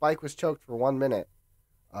choked, where Spike was choked for 1 minute,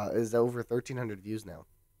 is over 1,300 views now.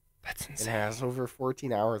 That's insane. It has over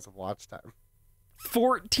 14 hours of watch time.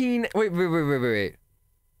 14. Wait.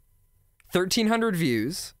 1,300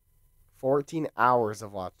 views. 14 hours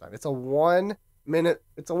of watch time. It's a 1 minute.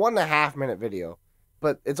 It's a 1.5 minute video,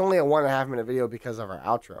 but it's only a 1.5 minute video because of our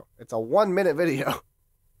outro. It's a 1 minute video.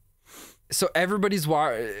 So everybody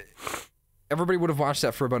would have watched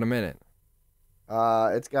that for about a minute.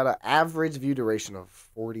 It's got an average view duration of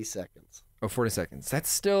 40 seconds. Oh, 40 seconds. That's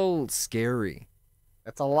still scary.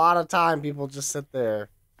 That's a lot of time. People just sit there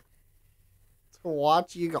to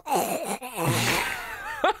watch you go.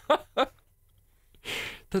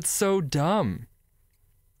 That's so dumb.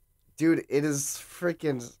 Dude, it is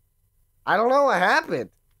freaking... I don't know what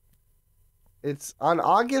happened. It's on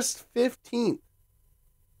August 15th.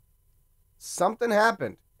 Something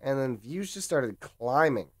happened, and then views just started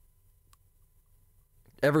climbing.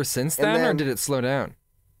 Ever since then, or did it slow down?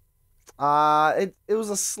 It was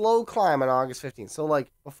a slow climb on August 15th. So, like,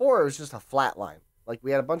 before it was just a flat line. Like, we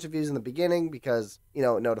had a bunch of views in the beginning because, you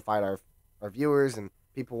know, it notified our viewers, and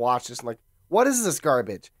people watched us, and like, what is this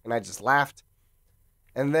garbage? And I just laughed.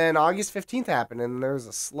 And then August 15th happened, and there was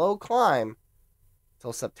a slow climb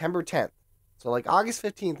till September 10th. So, like, August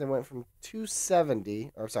 15th, it went from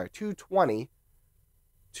 220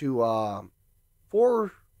 to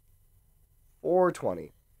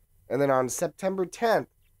 420. And then on September 10th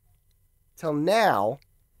till now,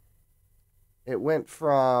 it went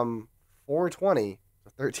from 420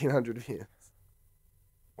 to 1,300 views.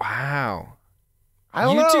 Wow. I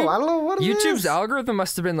don't know what it is. YouTube's algorithm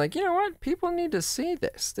must have been like, you know what? People need to see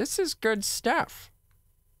this. This is good stuff.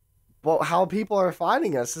 Well, how people are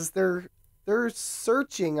finding us is they're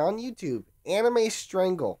searching on YouTube. Anime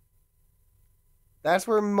Strangle. That's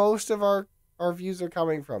where most of our views are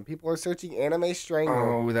coming from. People are searching Anime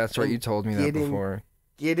Strangle. Oh, that's right. You told me that before.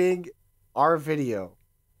 Getting our video.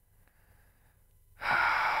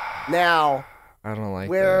 Now, I don't like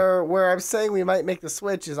where I'm saying we might make the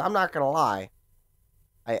switch is, I'm not going to lie.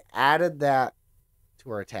 I added that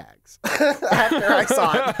to our tags after I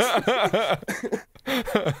saw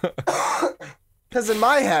it. Because in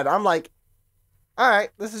my head, I'm like, all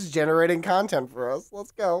right, this is generating content for us.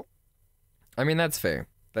 Let's go. I mean, that's fair.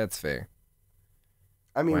 That's fair.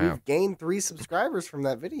 I mean, we've gained 3 subscribers from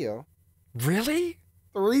that video. Really?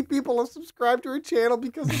 3 people have subscribed to our channel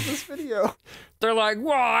because of this video. They're like,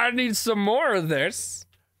 well, I need some more of this.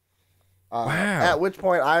 Wow. At which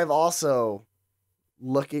point, I've also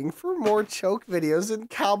looking for more choke videos in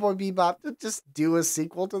Cowboy Bebop to just do a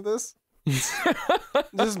sequel to this.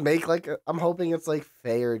 Just make like I'm hoping it's like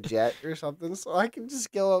Faye or Jet or something, so I can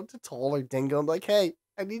just go up to Toll or Dingo and be like, hey,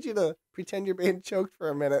 I need you to pretend you're being choked for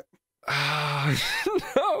a minute.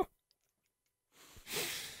 No.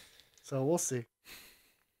 So we'll see.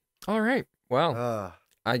 All right. Well,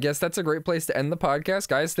 I guess that's a great place to end the podcast,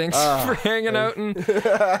 guys. Thanks for hanging out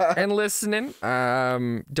and listening.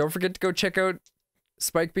 Don't forget to go check out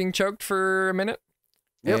Spike being choked for a minute.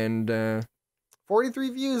 Yep. And 43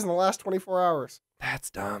 views in the last 24 hours. That's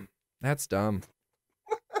dumb. That's dumb.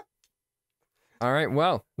 All right.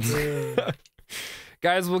 Well,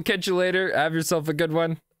 guys, we'll catch you later. Have yourself a good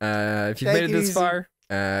one. If you've made it this far,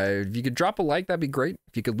 if you could drop a like, that'd be great.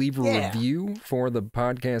 If you could leave a review for the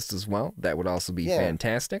podcast as well, that would also be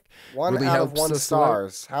fantastic. 1 really out of 1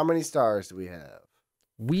 stars. How many stars do we have?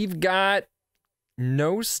 We've got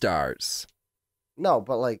no stars. No,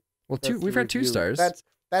 but like, well, we've had 2 stars. That's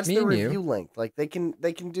the review link. Like they can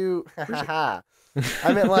do. I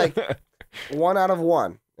meant like 1 out of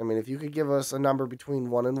 1. I mean, if you could give us a number between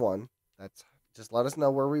 1 and 1, that's just let us know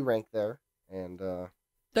where we rank there, and Yeah,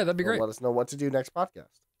 that'd be great. let us know what to do next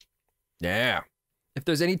podcast. Yeah. If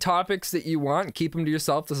there's any topics that you want, keep them to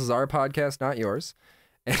yourself. This is our podcast, not yours.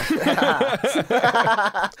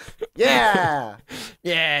 Yeah.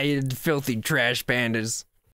 Yeah, you filthy trash pandas.